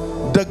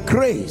 the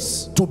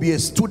grace to be a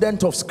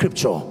student of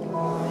Scripture,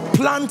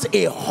 plant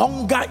a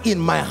hunger in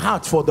my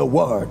heart for the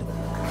word,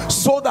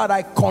 so that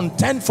I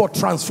contend for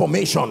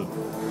transformation,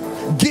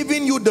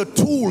 giving you the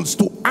tools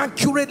to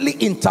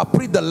accurately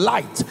interpret the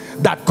light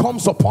that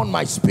comes upon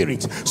my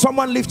spirit.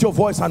 Someone lift your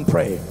voice and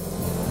pray.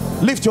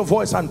 Lift your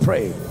voice and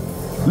pray.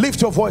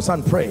 Lift your voice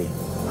and pray.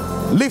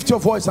 Lift your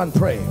voice and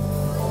pray.